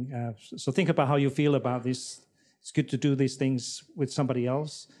feeling. So think about how you feel about this. It's good to do these things with somebody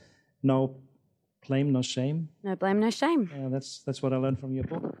else. No blame, no shame. No blame, no shame. That's what I learned from your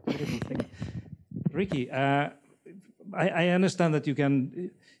book. Beautiful thing. Ricky, I understand that you can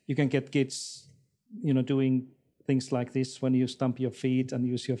get kids, doing things like this when you stamp your feet and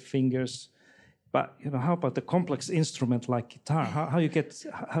use your fingers. But how about the complex instrument like guitar? How you get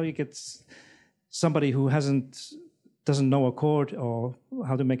somebody who doesn't know a chord or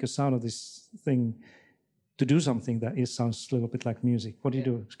how to make a sound of this thing to do something that sounds a little bit like music? What do you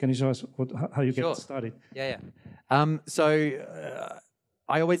do? Can you show us how you get started? Yeah. I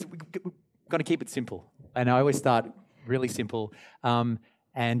always got to keep it simple, and I always start really simple.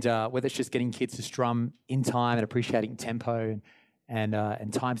 And whether it's just getting kids to strum in time and appreciating tempo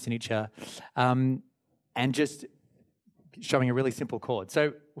and time signature, and just showing a really simple chord.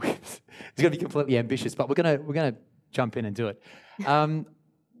 So it's going to be completely ambitious, but we're going to jump in and do it.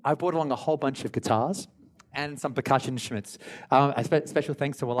 I brought along a whole bunch of guitars and some percussion instruments. A special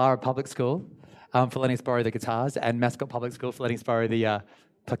thanks to Wallara Public School for letting us borrow the guitars, and Mascot Public School for letting us borrow the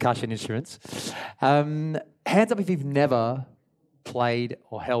percussion instruments. Hands up if you've never played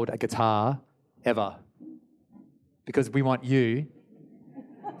or held a guitar ever, because we want you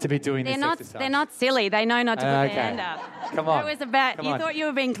to be doing this exercise. They're not silly. They know not to put their hand up. Come on. It was about. You thought you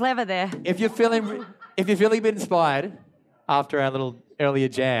were being clever there. If you're feeling a bit inspired after our little earlier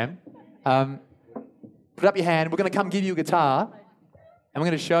jam, put up your hand. We're going to come give you a guitar, and we're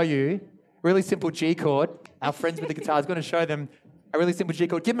going to show you a really simple G chord. Our friends with the guitars are going to show them a really simple G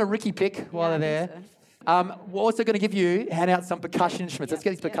chord. Give them a Ricky pick while they're there. We're also going to hand out some percussion instruments. Let's get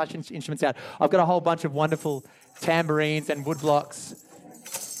these percussion instruments out. I've got a whole bunch of wonderful tambourines and woodblocks.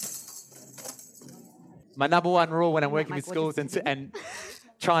 My number one rule when I'm working with schools and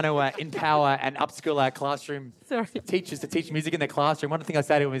trying to empower and upskill our classroom teachers to teach music in their classroom, one thing I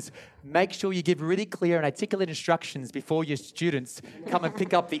say to them is make sure you give really clear and articulate instructions before your students come and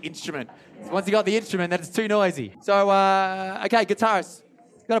pick up the instrument. So once you got the instrument, then it's too noisy. So, okay, guitarists,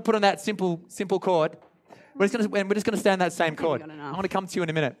 you've got to put on that simple chord. We're just going to stay on that same chord. I'm going to come to you in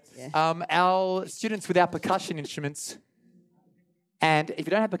a minute. Yeah. Our students with our percussion instruments, and if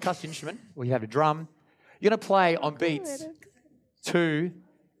you don't have a percussion instrument, or you have a drum, you're going to play on beats 2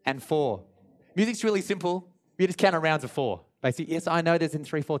 and 4. Music's really simple. We just count in rounds of 4. Basically, yes, I know there's in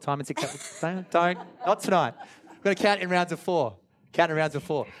 3, 4 time and 6. Don't, not tonight. We're going to count in rounds of 4. Count in rounds of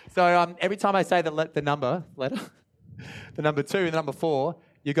 4. So every time I say the number, letter, the number 2 and the number 4,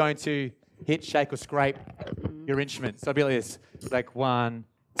 you're going to hit, shake, or scrape your instrument. So it'll be like this, like 1,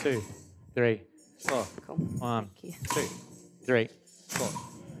 2, 3, 4. 1, 2, 3, 4.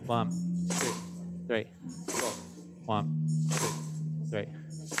 1, 2, 3, 4. 1, 2, 3,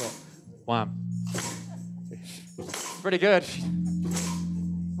 4. 1. Pretty good.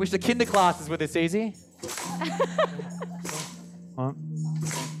 Wish the kinder classes were this easy. 1,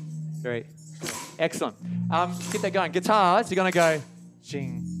 2, 3. Excellent. Keep that going. Guitars, you're going to go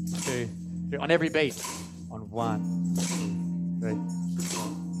ching, 2, 3 on every beat. On 1, 2, 3, 4.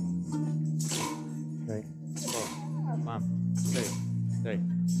 3, 4. 1, 2, 3,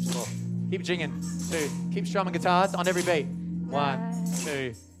 4. Keep jinging. 2. Keep strumming guitars on every beat. 1,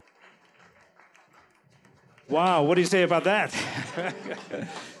 2. Wow, what do you say about that?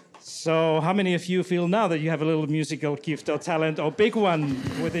 So how many of you feel now that you have a little musical gift or talent or big one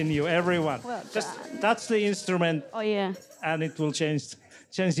within you? Everyone. Well Just touch the instrument. Oh, yeah. And it will change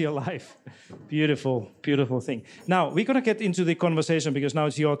your life. Beautiful, beautiful thing. Now, we're going to get into the conversation because now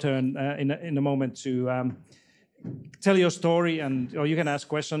it's your turn in a moment to tell your story, or you can ask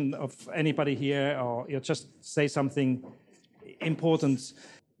question of anybody here, or you just say something important.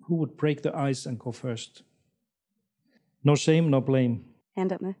 Who would break the ice and go first? No shame, no blame.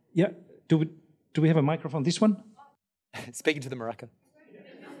 Hand up there. Yeah. Do we have a microphone? This one? Speaking to the maraca.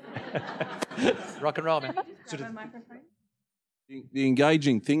 Rock and roll, man. The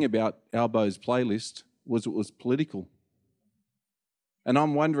engaging thing about Albo's playlist was it was political. And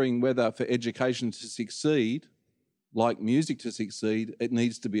I'm wondering whether for education to succeed, like music to succeed, it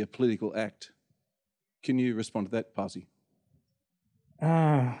needs to be a political act. Can you respond to that, Pasi?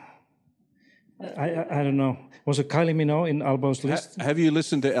 I don't know. Was it Kylie Minogue in Albo's list? Have you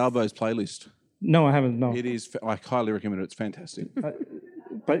listened to Albo's playlist? No, I haven't, no. It is. I highly recommend it. It's fantastic.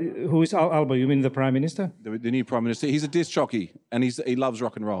 But who is Albo? You mean the Prime Minister? The new Prime Minister. He's a disc jockey and he loves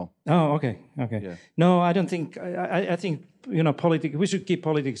rock and roll. Oh, okay. Yeah. No, I don't think... I think, politics... We should keep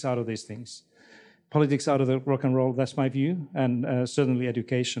politics out of these things. Politics out of the rock and roll, that's my view, and certainly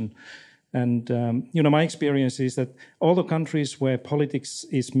education. And, my experience is that all the countries where politics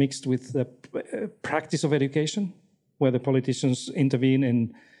is mixed with the practice of education, where the politicians intervene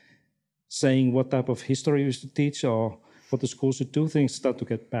in saying what type of history we should teach or what the schools should do, things start to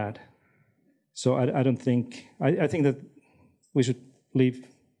get bad. So I don't think... I think that we should leave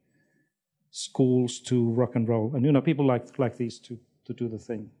schools to rock and roll. And, people like these to do the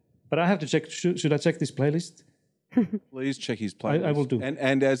thing. But I have to check... Should I check this playlist? Please check his playlist. I will do.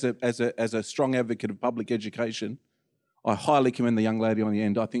 And as a strong advocate of public education, I highly commend the young lady on the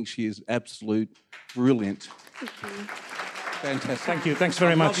end. I think she is absolute brilliant. Fantastic. Thank you. Thanks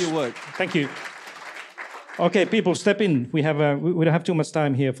very much. Love your work. Thank you. Okay, people, step in. We don't have too much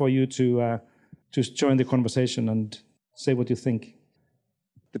time here for you to join the conversation and say what you think.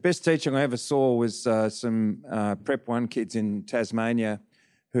 The best teaching I ever saw was some Prep 1 kids in Tasmania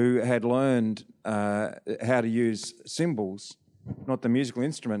who had learned how to use symbols, not the musical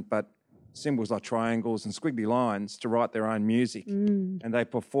instrument, but symbols like triangles and squiggly lines to write their own music. And they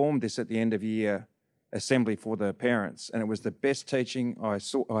performed this at the end of year assembly for the parents. And it was the best teaching I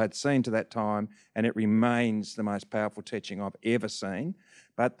had seen to that time, and it remains the most powerful teaching I've ever seen.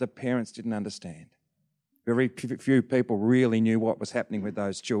 But the parents didn't understand. Very few people really knew what was happening with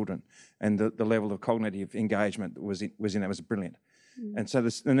those children, and the level of cognitive engagement that was in that was brilliant. And so,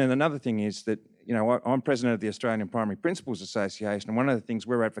 and then another thing is that, I'm president of the Australian Primary Principals Association, and one of the things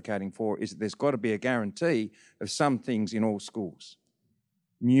we're advocating for is that there's got to be a guarantee of some things in all schools.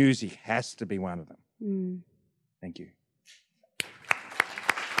 Music has to be one of them. Thank you.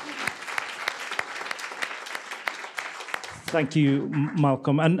 Thank you,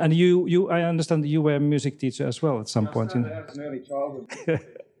 Malcolm. And you, I understand that you were a music teacher as well at some point. I started out in early childhood.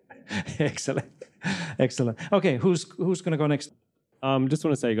 Excellent. Okay, who's going to go next? Just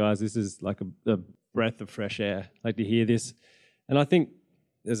want to say, guys, this is like a breath of fresh air. I like to hear this. And I think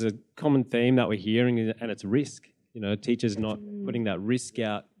there's a common theme that we're hearing, and it's risk. Teachers not putting that risk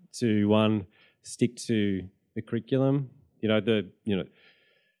out to, stick to the curriculum. The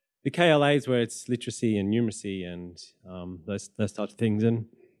KLAs where it's literacy and numeracy and those types of things. And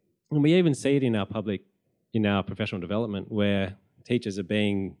we even see it in our professional development, where teachers are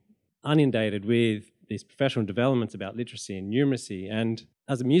being inundated with these professional developments about literacy and numeracy. And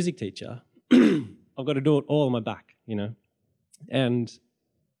as a music teacher, I've got to do it all on my back, and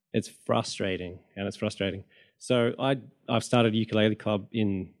it's frustrating. So I've started a ukulele club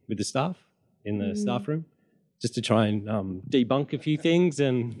with the staff in the staff room. just to try and debunk a few things.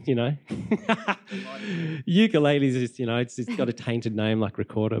 And, you know, ukuleles is, you know, it's got a tainted name like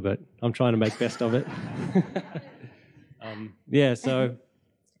recorder, but I'm trying to make best of it. So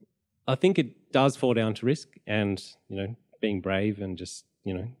I think it does fall down to risk and, you know, being brave and just,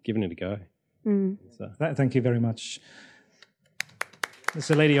 you know, giving it a go. Mm. So. Thank you very much.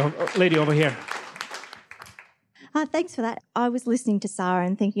 There's a lady over here. Thanks for that. I was listening to Sarah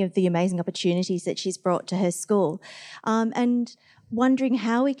and thinking of the amazing opportunities that she's brought to her school, and wondering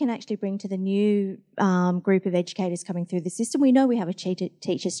how we can actually bring to the new group of educators coming through the system. We know we have a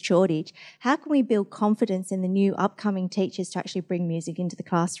teachers shortage. How can we build confidence in the new upcoming teachers to actually bring music into the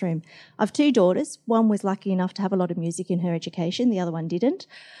classroom? I have 2 daughters. One was lucky enough to have a lot of music in her education. The other one didn't,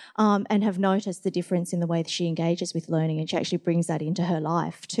 and have noticed the difference in the way that she engages with learning, and she actually brings that into her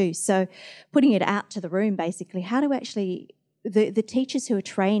life too. So putting it out to the room, basically, how do actually the teachers who are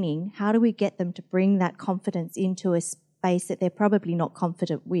training, how do we get them to bring that confidence into a space that they're probably not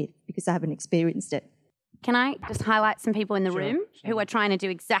confident with because they haven't experienced it? Can I just highlight some people in the room who are trying to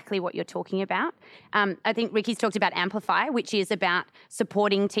do exactly what you're talking about? I think Ricky's talked about Amplify, which is about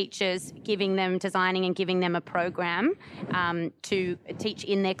supporting teachers, designing and giving them a program to teach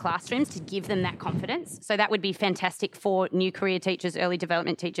in their classrooms to give them that confidence. So that would be fantastic for new career teachers, early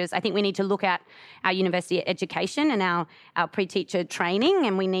development teachers. I think we need to look at our university education and our pre-teacher training,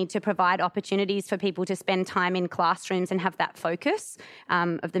 and we need to provide opportunities for people to spend time in classrooms and have that focus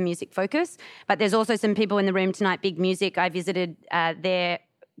of the music focus. But there's also some people in the room tonight, Big Music. I visited their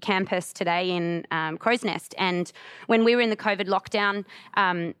campus today in Crow's Nest, and when we were in the COVID lockdown,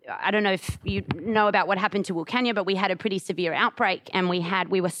 I don't know if you know about what happened to Wilcannia, but we had a pretty severe outbreak, and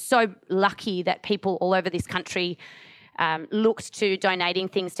we were so lucky that people all over this country looked to donating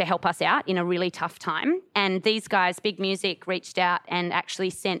things to help us out in a really tough time. And these guys, Big Music, reached out and actually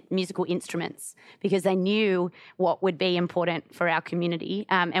sent musical instruments because they knew what would be important for our community.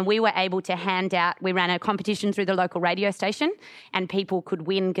 And we were able to we ran a competition through the local radio station, and people could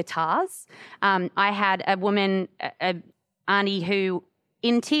win guitars. I had a woman, auntie, who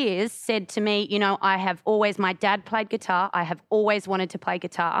in tears said to me, you know, my dad played guitar. I have always wanted to play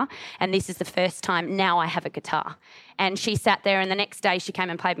guitar, and this is the first time now I have a guitar. And she sat there, and the next day she came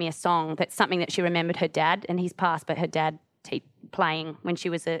and played me a song that's something that she remembered her dad, and he's passed, but her dad playing when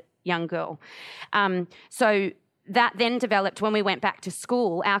she was a young girl. So that then developed when we went back to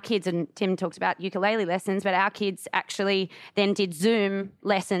school. Our kids, and Tim talked about ukulele lessons, but our kids actually then did Zoom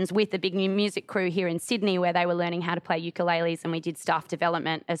lessons with the Big New Music crew here in Sydney, where they were learning how to play ukuleles, and we did staff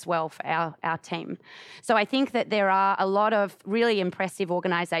development as well for our team. So I think that there are a lot of really impressive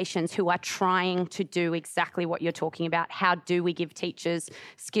organisations who are trying to do exactly what you're talking about. How do we give teachers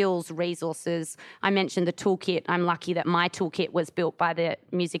skills, resources? I mentioned the toolkit. I'm lucky that my toolkit was built by the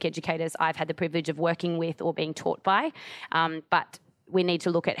music educators I've had the privilege of working with or being taught by, but we need to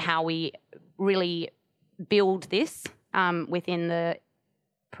look at how we really build this within the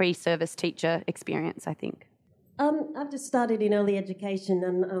pre-service teacher experience, I think. I've just started in early education,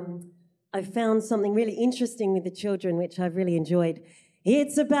 and I found something really interesting with the children, which I've really enjoyed.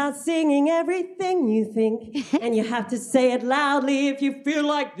 It's about singing everything you think, and you have to say it loudly if you feel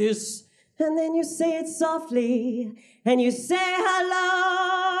like this, and then you say it softly, and you say hello.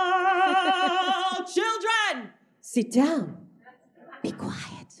 Children, sit down, be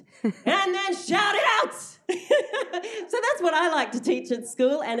quiet, and then shout it out. So that's what I like to teach at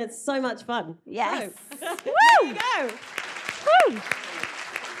school, and it's so much fun. Yes. So, there you go. Woo.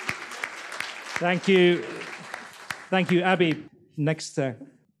 Thank you. Thank you, Abby. Next.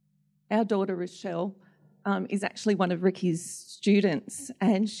 Our daughter, Rochelle, is actually one of Ricky's students,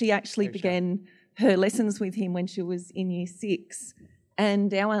 and she actually began her lessons with him when she was in Year 6.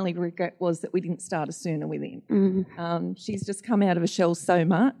 And our only regret was that we didn't start her sooner with him. Mm-hmm. She's just come out of a shell so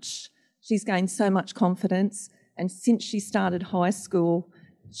much. She's gained so much confidence. And since she started high school,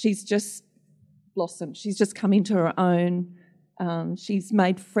 she's just blossomed. She's just come into her own. She's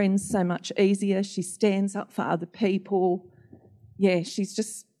made friends so much easier. She stands up for other people. Yeah, she's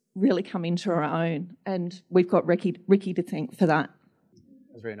just really come into her own. And we've got Ricky to thank for that.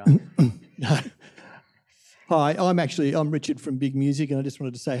 That's very nice. Hi, I'm Richard from Big Music, and I just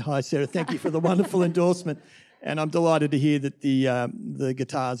wanted to say hi, Sarah. Thank you for the wonderful endorsement. And I'm delighted to hear that the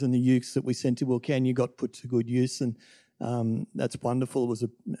guitars and the ukes that we sent to Wilcannia got put to good use, and that's wonderful. It was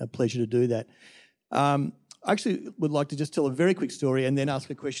a pleasure to do that. I actually would like to just tell a very quick story and then ask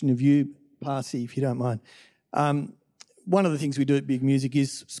a question of you, Parsi, if you don't mind. one of the things we do at Big Music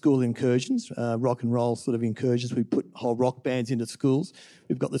is school incursions, rock and roll sort of incursions. We put whole rock bands into schools.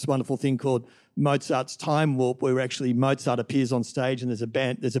 We've got this wonderful thing called Mozart's Time Warp, where actually Mozart appears on stage and there's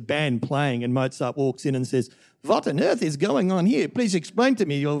a band playing, and Mozart walks in and says, "What on earth is going on here? Please explain to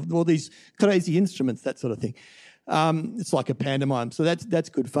me all these crazy instruments," that sort of thing. It's like a pantomime, so that's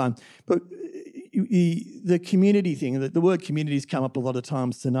good fun. But the community thing, the word community has come up a lot of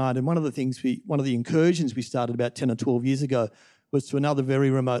times tonight, and one of the incursions we started about 10 or 12 years ago was to another very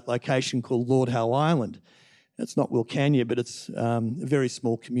remote location called Lord Howe Island. It's not Wilcannia, but it's a very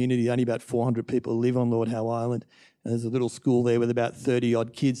small community. Only about 400 people live on Lord Howe Island. And there's a little school there with about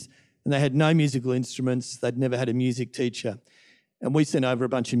 30-odd kids, and they had no musical instruments. They'd never had a music teacher. And we sent over a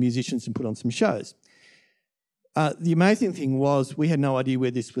bunch of musicians and put on some shows. The amazing thing was we had no idea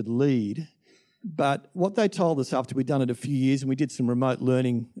where this would lead, but what they told us after we'd done it a few years, and we did some remote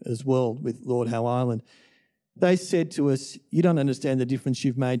learning as well with Lord Howe Island, they said to us, "You don't understand the difference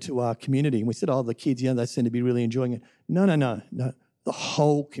you've made to our community." And we said, "Oh, the kids, they seem to be really enjoying it." No, the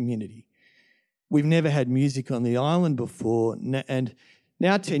whole community. We've never had music on the island before, and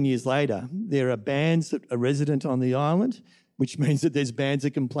now 10 years later, there are bands that are resident on the island, which means that there's bands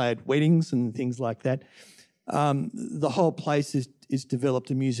that can play at weddings and things like that. The whole place is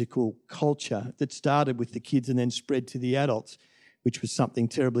developed a musical culture that started with the kids and then spread to the adults, which was something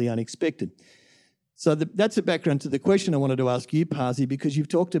terribly unexpected. So that's a background to the question I wanted to ask you, Pasi, because you've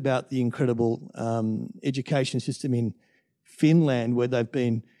talked about the incredible education system in Finland, where they've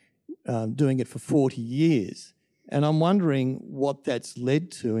been doing it for 40 years. And I'm wondering what that's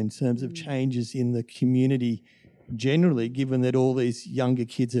led to in terms of changes in the community generally, given that all these younger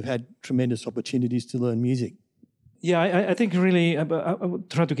kids have had tremendous opportunities to learn music. Yeah, I think really, I will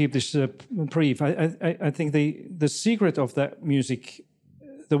try to keep this brief. I think the secret of that music,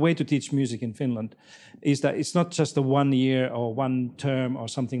 the way to teach music in Finland, is that it's not just a 1 year or 1 term or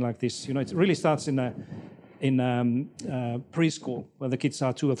something like this. It really starts in preschool, where the kids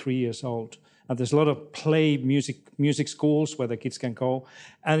are 2 or 3 years old. And there's a lot of play music schools where the kids can go,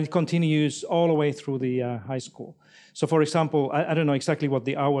 and it continues all the way through the high school. So, for example, I don't know exactly what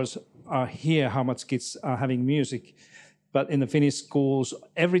the hours are here, how much kids are having music, but in the Finnish schools,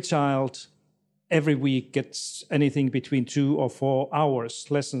 every child every week gets anything between 2 or 4 hours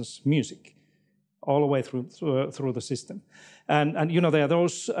lessons music, all the way through the system. And there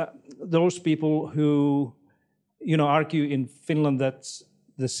are those people who argue in Finland that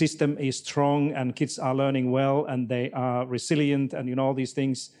the system is strong and kids are learning well and they are resilient and all these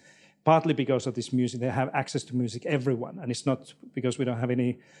things, partly because of this music. They have access to music, everyone, and it's not because we don't have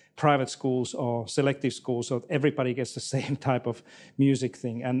any private schools or selective schools, so everybody gets the same type of music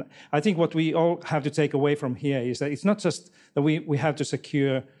thing. And I think what we all have to take away from here is that it's not just that we have to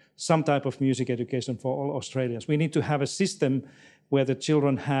secure some type of music education for all Australians. We need to have a system where the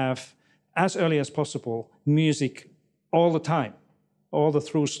children have, as early as possible, music all the time,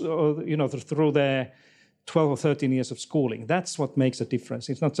 through their 12 or 13 years of schooling. That's what makes a difference.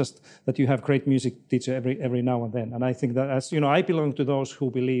 It's not just that you have great music teacher every now and then. And I think that I belong to those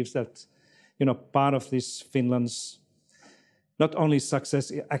who believes that, part of this Finland's not only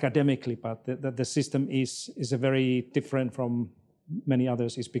success academically, but that the system is a very different from many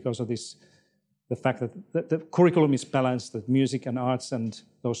others is because of the fact that the curriculum is balanced, that music and arts and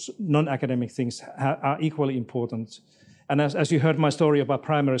those non-academic things are equally important. And as you heard my story about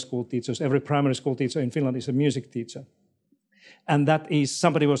primary school teachers, every primary school teacher in Finland is a music teacher. And that is,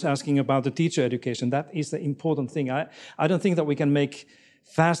 somebody was asking about the teacher education. That is the important thing. I don't think that we can make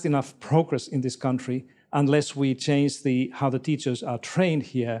fast enough progress in this country unless we change how the teachers are trained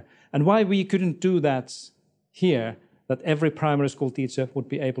here. And why we couldn't do that here, that every primary school teacher would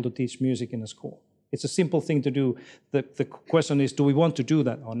be able to teach music in a school. It's a simple thing to do. The question is, do we want to do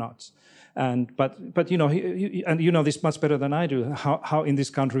that or not? But this much better than I do, how in this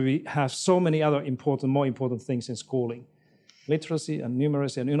country we have so many other more important things in schooling. Literacy and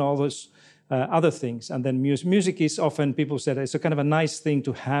numeracy and all those other things. And then music is often, people said, it's a kind of a nice thing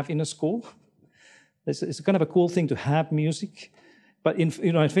to have in a school. It's a kind of a cool thing to have music. But in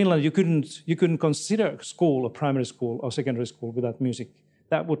Finland, you couldn't consider school, or primary school or secondary school without music.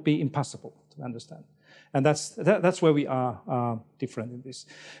 That would be impossible to understand. And that's where we are different in this.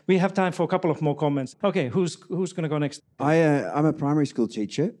 We have time for a couple of more comments. Okay, who's going to go next? I'm a primary school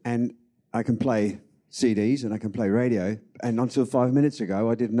teacher, and I can play CDs and I can play radio. And until 5 minutes ago,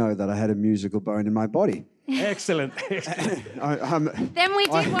 I didn't know that I had a musical bone in my body. Excellent. Then we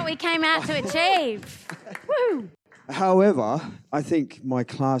did what we came out to achieve. Woo! However, I think my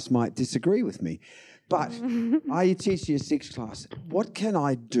class might disagree with me. But I teach year 6 class. What can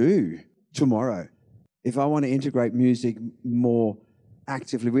I do tomorrow if I want to integrate music more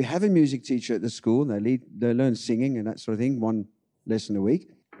actively, we have a music teacher at the school. They learn singing and that sort of thing, 1 lesson a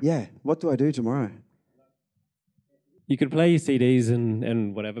week. Yeah, what do I do tomorrow? You could play your CDs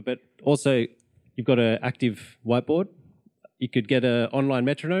and whatever, but also you've got an active whiteboard. You could get an online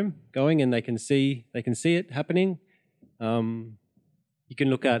metronome going, and they can see it happening. You can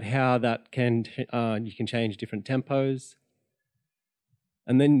look at how that you can change different tempos.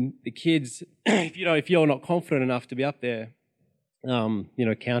 And then the kids, if you're not confident enough to be up there,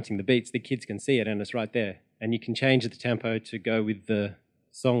 counting the beats, the kids can see it and it's right there. And you can change the tempo to go with the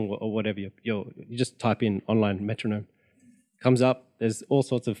song or whatever. You just type in online metronome. Comes up. There's all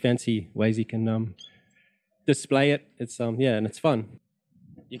sorts of fancy ways you can display it. It's and it's fun.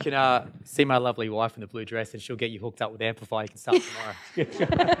 You can see my lovely wife in the blue dress, and she'll get you hooked up with Amplify. You can start tomorrow.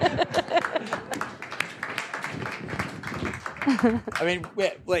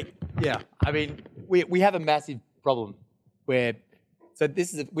 I mean, we have a massive problem where. So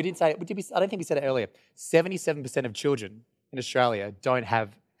this is we didn't say. I don't think we said it earlier. 77% of children in Australia don't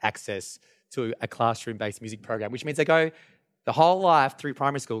have access to a classroom-based music program, which means they go the whole life through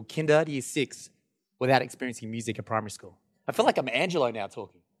primary school, kinder to year 6, without experiencing music at primary school. I feel like I'm Angelo now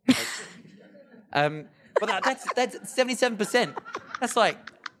talking. But that's 77%. That's like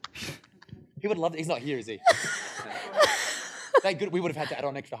he would love it. He's not here, is he? Thank good. We would have had to add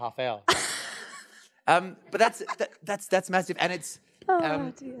on an extra half hour. But that's massive, and it's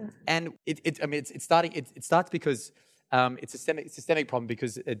dear. And it starts because it's a systemic problem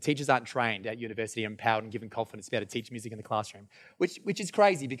because teachers aren't trained at university, empowered and given confidence to be able to teach music in the classroom, which is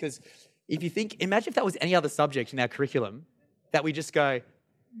crazy because imagine if that was any other subject in our curriculum that we just go,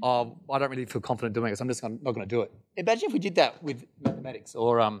 oh, I don't really feel confident doing it, so I'm just not going to do it. Imagine if we did that with mathematics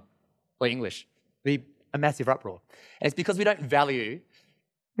or English. It'd be a massive uproar. And it's because we don't value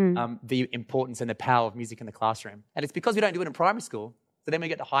the importance and the power of music in the classroom. And it's because we don't do it in primary school. So then we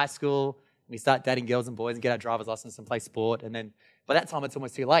get to high school, we start dating girls and boys and get our driver's license and play sport. And then by that time, it's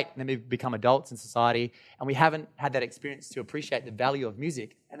almost too late. And then we become adults in society and we haven't had that experience to appreciate the value of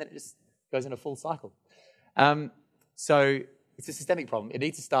music. And then it just goes in a full cycle. So it's a systemic problem. It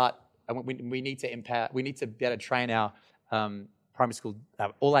needs to start, and we need to empower, we need to be able to train our primary school,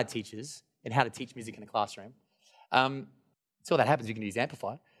 all our teachers in how to teach music in the classroom. Until that happens, you can use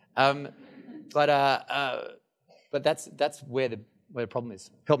Amplify. But that's where the problem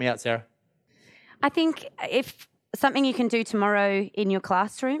is. Help me out, Sarah. I think if something you can do tomorrow in your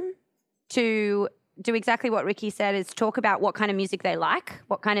classroom to do exactly what Ricky said is talk about what kind of music they like,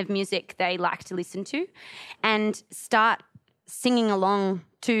 what kind of music they like to listen to, and start singing along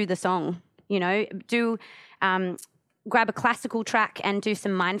to the song. Grab a classical track and do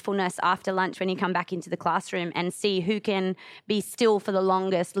some mindfulness after lunch when you come back into the classroom and see who can be still for the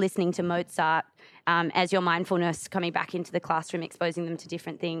longest listening to Mozart as your mindfulness coming back into the classroom, exposing them to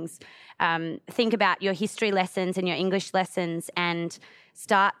different things. Think about your history lessons and your English lessons and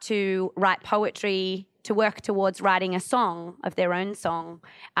start to write poetry, to work towards writing a song of their own song.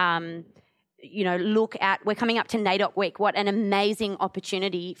 Look at, we're coming up to NAIDOC Week. What an amazing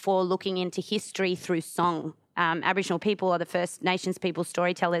opportunity for looking into history through song. Aboriginal people are the First Nations people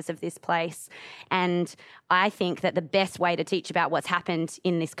storytellers of this place. And I think that the best way to teach about what's happened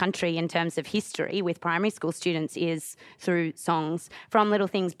in this country in terms of history with primary school students is through songs. From Little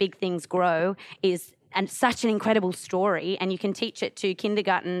Things, Big Things Grow is such an incredible story, and you can teach it to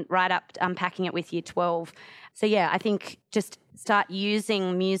kindergarten right up unpacking it with year 12. So, yeah, I think just start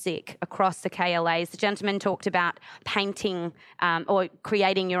using music across the KLAs. The gentleman talked about painting or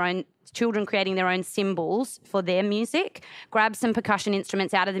creating children creating their own symbols for their music. Grab some percussion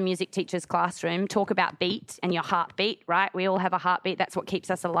instruments out of the music teacher's classroom. Talk about beat and your heartbeat, right? We all have a heartbeat. That's what keeps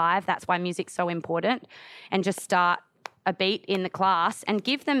us alive. That's why music's so important. And just start a beat in the class and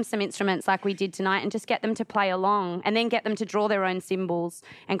give them some instruments like we did tonight and just get them to play along and then get them to draw their own symbols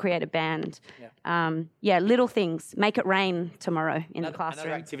and create a band. Little things. Make it rain tomorrow in the classroom.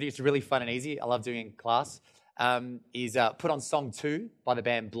 Another activity that's really fun and easy, I love doing in class, is put on Song 2 by the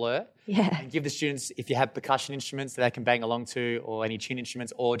band Blur. And give the students, if you have percussion instruments that they can bang along to or any tune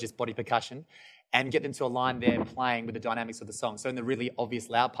instruments or just body percussion, and get them to align their playing with the dynamics of the song. So in the really obvious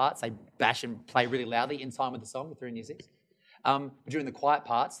loud parts, they bash and play really loudly in time with the song if they're in year 6. But during the quiet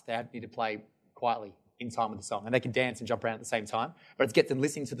parts, they need to play quietly in time with the song. And they can dance and jump around at the same time. But it's get them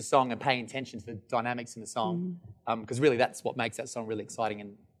listening to the song and paying attention to the dynamics in the song. Because really that's what makes that song really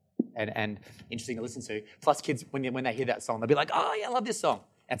exciting and interesting to listen to. Plus kids, when they hear that song, they'll be like, oh yeah, I love this song.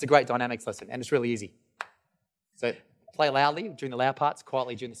 And it's a great dynamics lesson and it's really easy. So play loudly during the loud parts,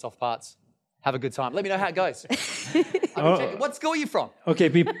 quietly during the soft parts. Have a good time. Let me know how it goes. What school are you from? Okay,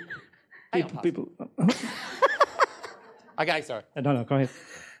 people. Okay, sorry. No, go ahead.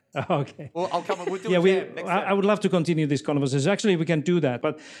 Okay. Well, I'll come. We'll do Yeah, it next I would love to continue this conversation. Actually, we can do that.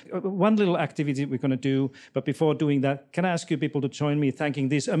 But one little activity we're going to do. But before doing that, can I ask you people to join me thanking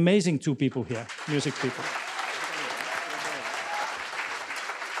these amazing two people here, music people.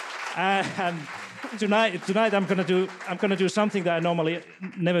 And tonight I'm going to do something that I normally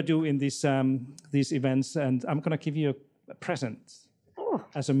never do in these events, and I'm going to give you a present.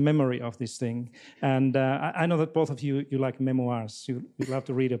 As a memory of this thing. And I know that both of you like memoirs. You love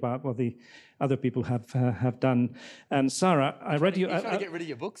to read about what the other people have done. And Sarah, I read you... You're trying to get rid of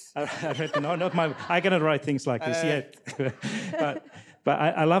your books? I read, no, not my... I cannot write things like this yet. but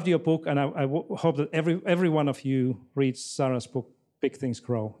I loved your book, and I hope that every one of you reads Sarah's book, Big Things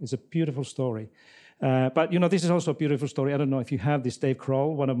Grow. It's a beautiful story. But, this is also a beautiful story. I don't know if you have this, Dave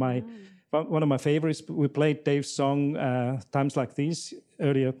Grohl, one of my favorites. We played Dave's song Times Like These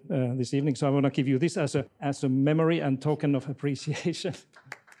earlier this evening, so I want to give you this as a memory and token of appreciation.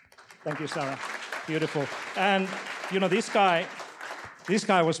 Thank you, Sarah. Beautiful. And, this guy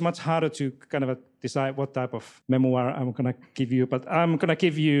was much harder to kind of decide what type of memoir I'm going to give you, but I'm going to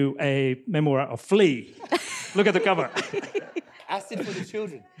give you a memoir of Flea. Look at the cover. Acid for the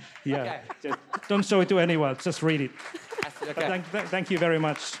children. Yeah. Okay. Just don't show it to anyone. Just read it. Acid, okay. Thank you very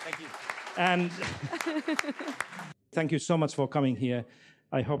much. Thank you. And thank you so much for coming here.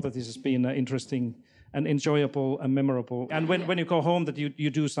 I hope that this has been interesting and enjoyable and memorable. And when you go home, that you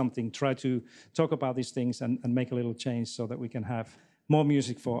do something, try to talk about these things and make a little change so that we can have more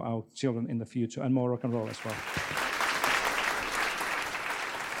music for our children in the future and more rock and roll as well.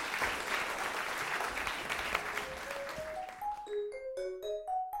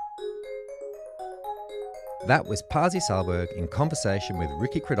 That was Pasi Sahlberg in conversation with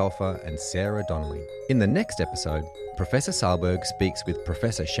Ricky Kradolfer and Sarah Donnelly. In the next episode, Professor Sahlberg speaks with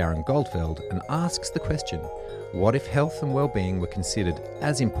Professor Sharon Goldfeld and asks the question, what if health and well-being were considered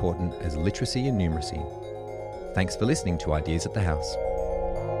as important as literacy and numeracy? Thanks for listening to Ideas at the House.